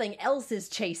that something else is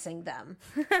chasing them,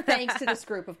 thanks to this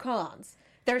group of cons.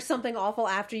 There's something awful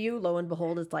after you. Lo and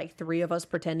behold, it's like three of us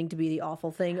pretending to be the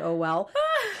awful thing. Oh, well.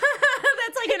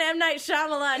 That's like an M. Night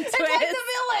Shyamalan twist. It's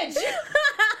like The Village.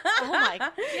 Oh my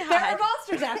god. There are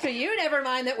monsters after you. Never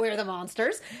mind that we're the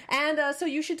monsters. And so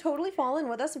you should totally fall in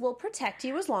with us. We'll protect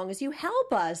you as long as you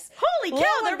help us. Holy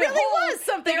cow, there really was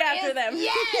something after them.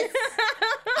 Yes!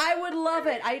 I would love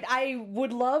it. I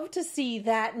would love to see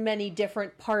that many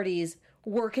different parties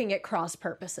working at cross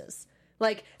purposes.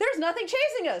 Like, there's nothing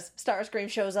chasing us. Starscream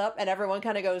shows up, and everyone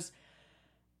kind of goes,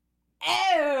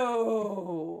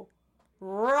 oh,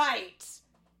 right.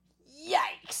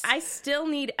 Yikes. I still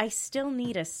need a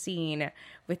scene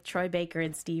with Troy Baker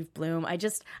and Steve Bloom. I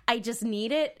just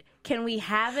need it. Can we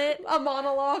have it? A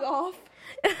monologue off?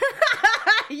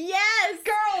 Yes!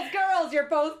 Girls, you're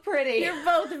both pretty. You're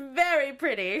both very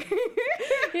pretty.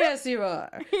 Yes, you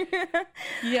are.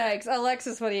 Yikes.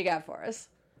 Alexis, what do you got for us?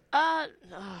 The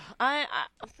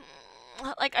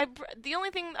only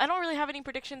thing, I don't really have any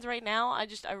predictions right now.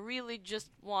 I really just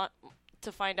want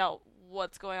to find out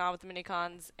what's going on with the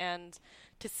Minicons and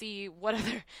to see what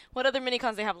other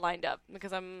Minicons they have lined up,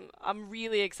 because I'm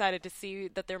really excited to see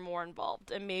that they're more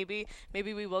involved, and maybe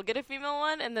we will get a female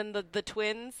one, and then the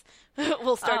twins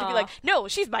will start to be like, no,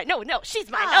 she's mine, no, she's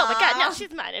mine, oh my god, no,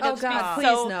 she's mine, and oh god,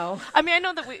 please no. I mean, I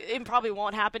know that it probably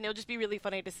won't happen. It'll just be really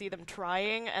funny to see them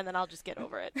trying, and then I'll just get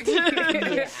over it.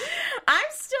 Yeah.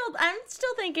 I'm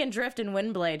still thinking Drift and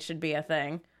Windblade should be a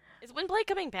thing. Is Windblade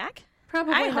coming back?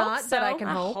 Probably I not, hope so. but I can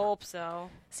hope. I hope so.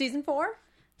 Season 4?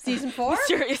 Season 4?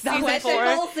 Serious season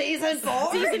 4? Season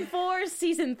 4? Season 4,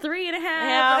 season 3.5.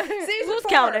 Yeah. Season Who's 4,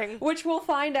 counting? Which we'll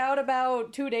find out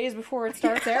about 2 days before it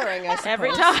starts airing, I suppose.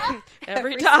 Every time.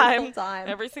 Every single time.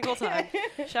 Every single time.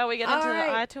 Shall we get into the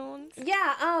iTunes?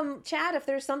 Yeah, Chad, if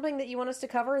there's something that you want us to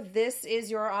cover, this is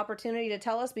your opportunity to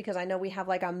tell us, because I know we have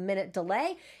like a minute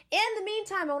delay. In the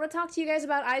meantime, I want to talk to you guys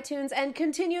about iTunes and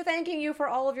continue thanking you for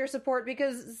all of your support,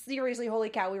 because seriously, holy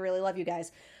cow, we really love you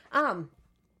guys.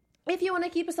 If you want to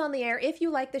keep us on the air, if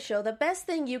you like the show, the best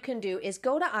thing you can do is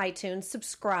go to iTunes,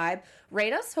 subscribe,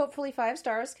 rate us, hopefully 5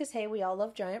 stars, because, hey, we all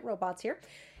love giant robots here,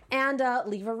 and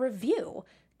leave a review.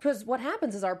 Because what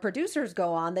happens is our producers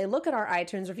go on, they look at our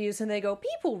iTunes reviews, and they go,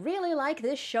 people really like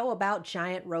this show about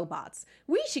giant robots.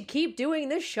 We should keep doing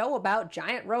this show about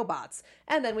giant robots.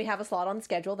 And then we have a slot on the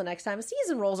schedule the next time a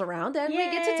season rolls around, and we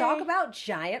get to talk about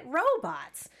giant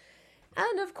robots.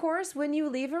 And, of course, when you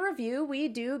leave a review, we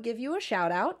do give you a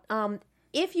shout-out.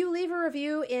 If you leave a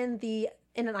review in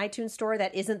an iTunes store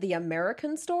that isn't the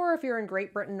American store, if you're in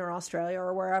Great Britain or Australia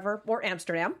or wherever, or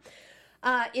Amsterdam,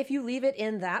 If you leave it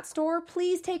in that store,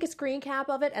 please take a screen cap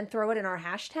of it and throw it in our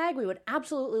hashtag. We would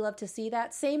absolutely love to see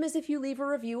that. Same as if you leave a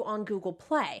review on Google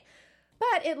Play.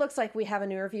 But it looks like we have a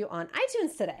new review on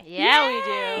iTunes today. Yeah, we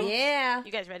do. Yeah.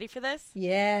 You guys ready for this?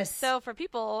 Yes. So for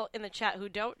people in the chat who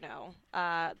don't know,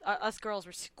 us girls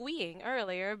were squeeing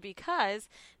earlier because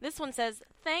this one says,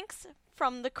 thanks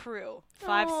from the crew.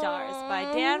 5 stars by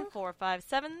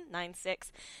Dan45796.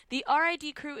 The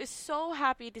RID crew is so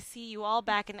happy to see you all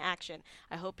back in action.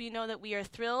 I hope you know that we are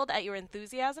thrilled at your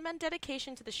enthusiasm and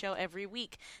dedication to the show every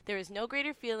week. There is no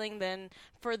greater feeling than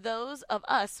for those of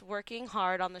us working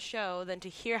hard on the show than to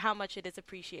hear how much it is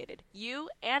appreciated. You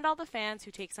and all the fans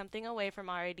who take something away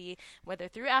from RID, whether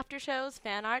through after shows,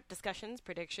 fan art, discussions,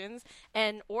 predictions,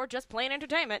 or just plain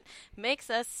entertainment,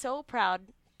 makes us so proud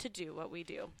to do what we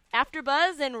do.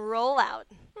 AfterBuzz and roll out.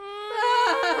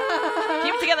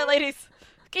 Keep it together, ladies.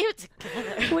 Keep it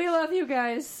together. We love you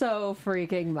guys so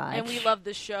freaking much. And we love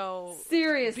the show.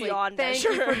 Seriously, beyond thank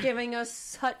measure. you for giving us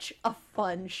such a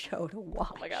fun show to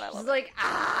watch. Oh my god, I love It's it. like,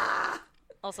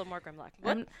 Also, more Grimlock.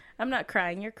 What? I'm not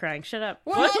crying. You're crying. Shut up.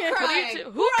 We're all What do you crying.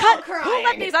 do? We're all crying. Who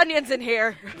let these onions in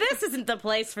here? This isn't the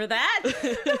place for that. The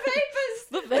vapors.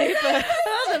 The vapor.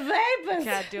 Oh, the vapors.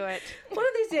 God, do it. One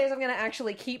of these days, I'm going to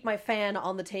actually keep my fan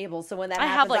on the table, so when that I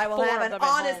have, happens, like, I will 4 have of an them at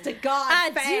home. honest-to-God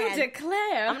I fan. do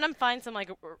declare. I'm gonna find some like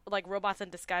robots in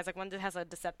disguise. Like one that has a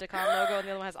Decepticon logo, and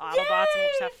the other one has Autobots, and we'll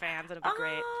just have fans, and it'll be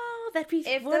great. Oh, that'd be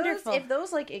If wonderful.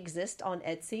 those like exist on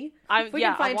Etsy, I- if we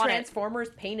yeah, can find I want it. Transformers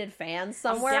painted fans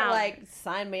somewhere, down. like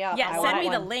sign me up. yeah, I send want me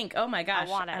the one. link. Oh my gosh,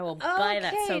 want it. I will buy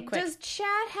that so Okay, quick. does chat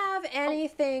have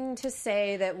anything to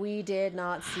say that we did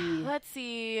not see Let's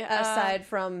see. aside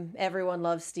from everyone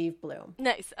loves Steve Bloom?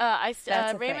 Nice.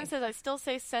 That's a Raymond thing. says I still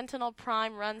say Sentinel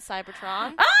Prime run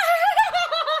Cybertron.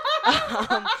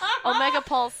 Omega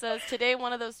Pulse says today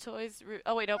one of those toys.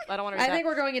 Oh wait, nope, I don't want to. I think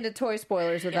we're going into toy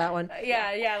spoilers with that one.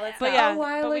 yeah, let's. But yeah, a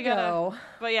while but we ago.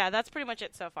 But yeah, that's pretty much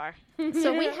it so far.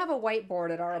 So we have a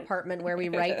whiteboard at our apartment where we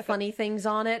write funny things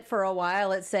on it. For a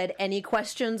while it said any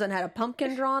questions and had a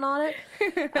pumpkin drawn on it.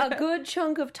 A good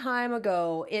chunk of time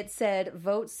ago it said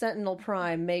vote Sentinel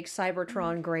Prime, make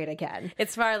Cybertron great again.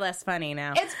 It's far less funny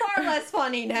now. It's far less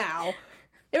funny now.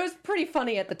 It was pretty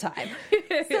funny at the time.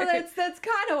 So that's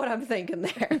kind of what I'm thinking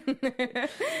there.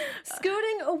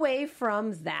 Scooting away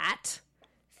from that,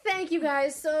 thank you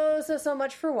guys so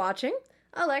much for watching.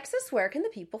 Alexis, where can the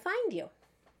people find you?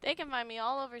 They can find me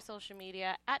all over social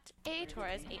media at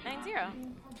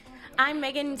atorres890. I'm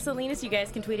Megan Salinas. You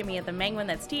guys can tweet at me at the Menguin.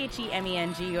 That's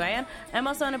TheMenguin. I'm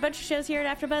also on a bunch of shows here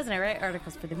at AfterBuzz, and I write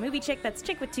articles for the Movie Chick. That's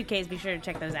Chick with 2 Ks. Be sure to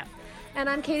check those out. And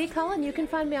I'm Katie Cullen. You can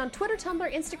find me on Twitter,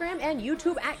 Tumblr, Instagram, and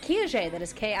YouTube at Kiaxet. That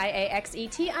is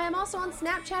Kiaxet. I am also on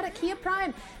Snapchat at Kia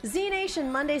Prime. Z Nation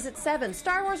Mondays at 7.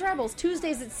 Star Wars Rebels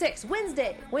Tuesdays at 6.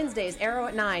 Wednesdays Arrow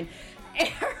at 9.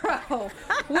 Arrow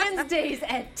Wednesdays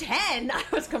at 10. I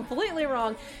was completely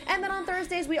wrong. And then on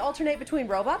Thursdays we alternate between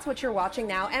Robots, which you're watching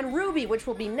now, and Ruby, which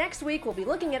will be next week. We'll be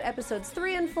looking at episodes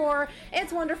 3 and 4.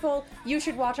 It's wonderful. You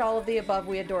should watch all of the above.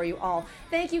 We adore you all.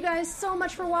 Thank you guys so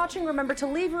much for watching. Remember to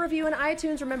leave a review in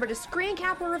iTunes. Remember to screen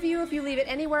cap a review if you leave it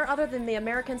anywhere other than the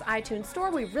Americans iTunes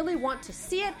store. We really want to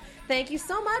see it. Thank you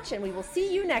so much, and we will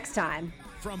see you next time.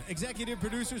 From executive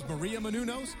producers Maria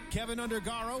Menounos, Kevin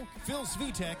Undergaro, Phil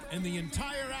Svitek, and the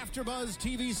entire AfterBuzz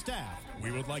TV staff, we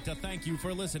would like to thank you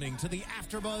for listening to the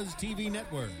AfterBuzz TV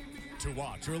network. To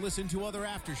watch or listen to other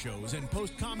after shows and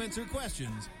post comments or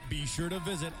questions, be sure to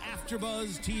visit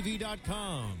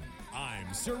AfterBuzzTV.com.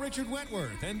 I'm Sir Richard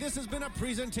Wentworth, and this has been a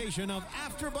presentation of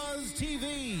AfterBuzz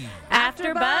TV.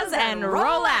 AfterBuzz and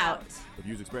roll out. The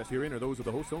views expressed herein are those of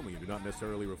the hosts only and do not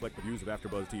necessarily reflect the views of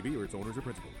AfterBuzz TV or its owners or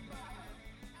principals.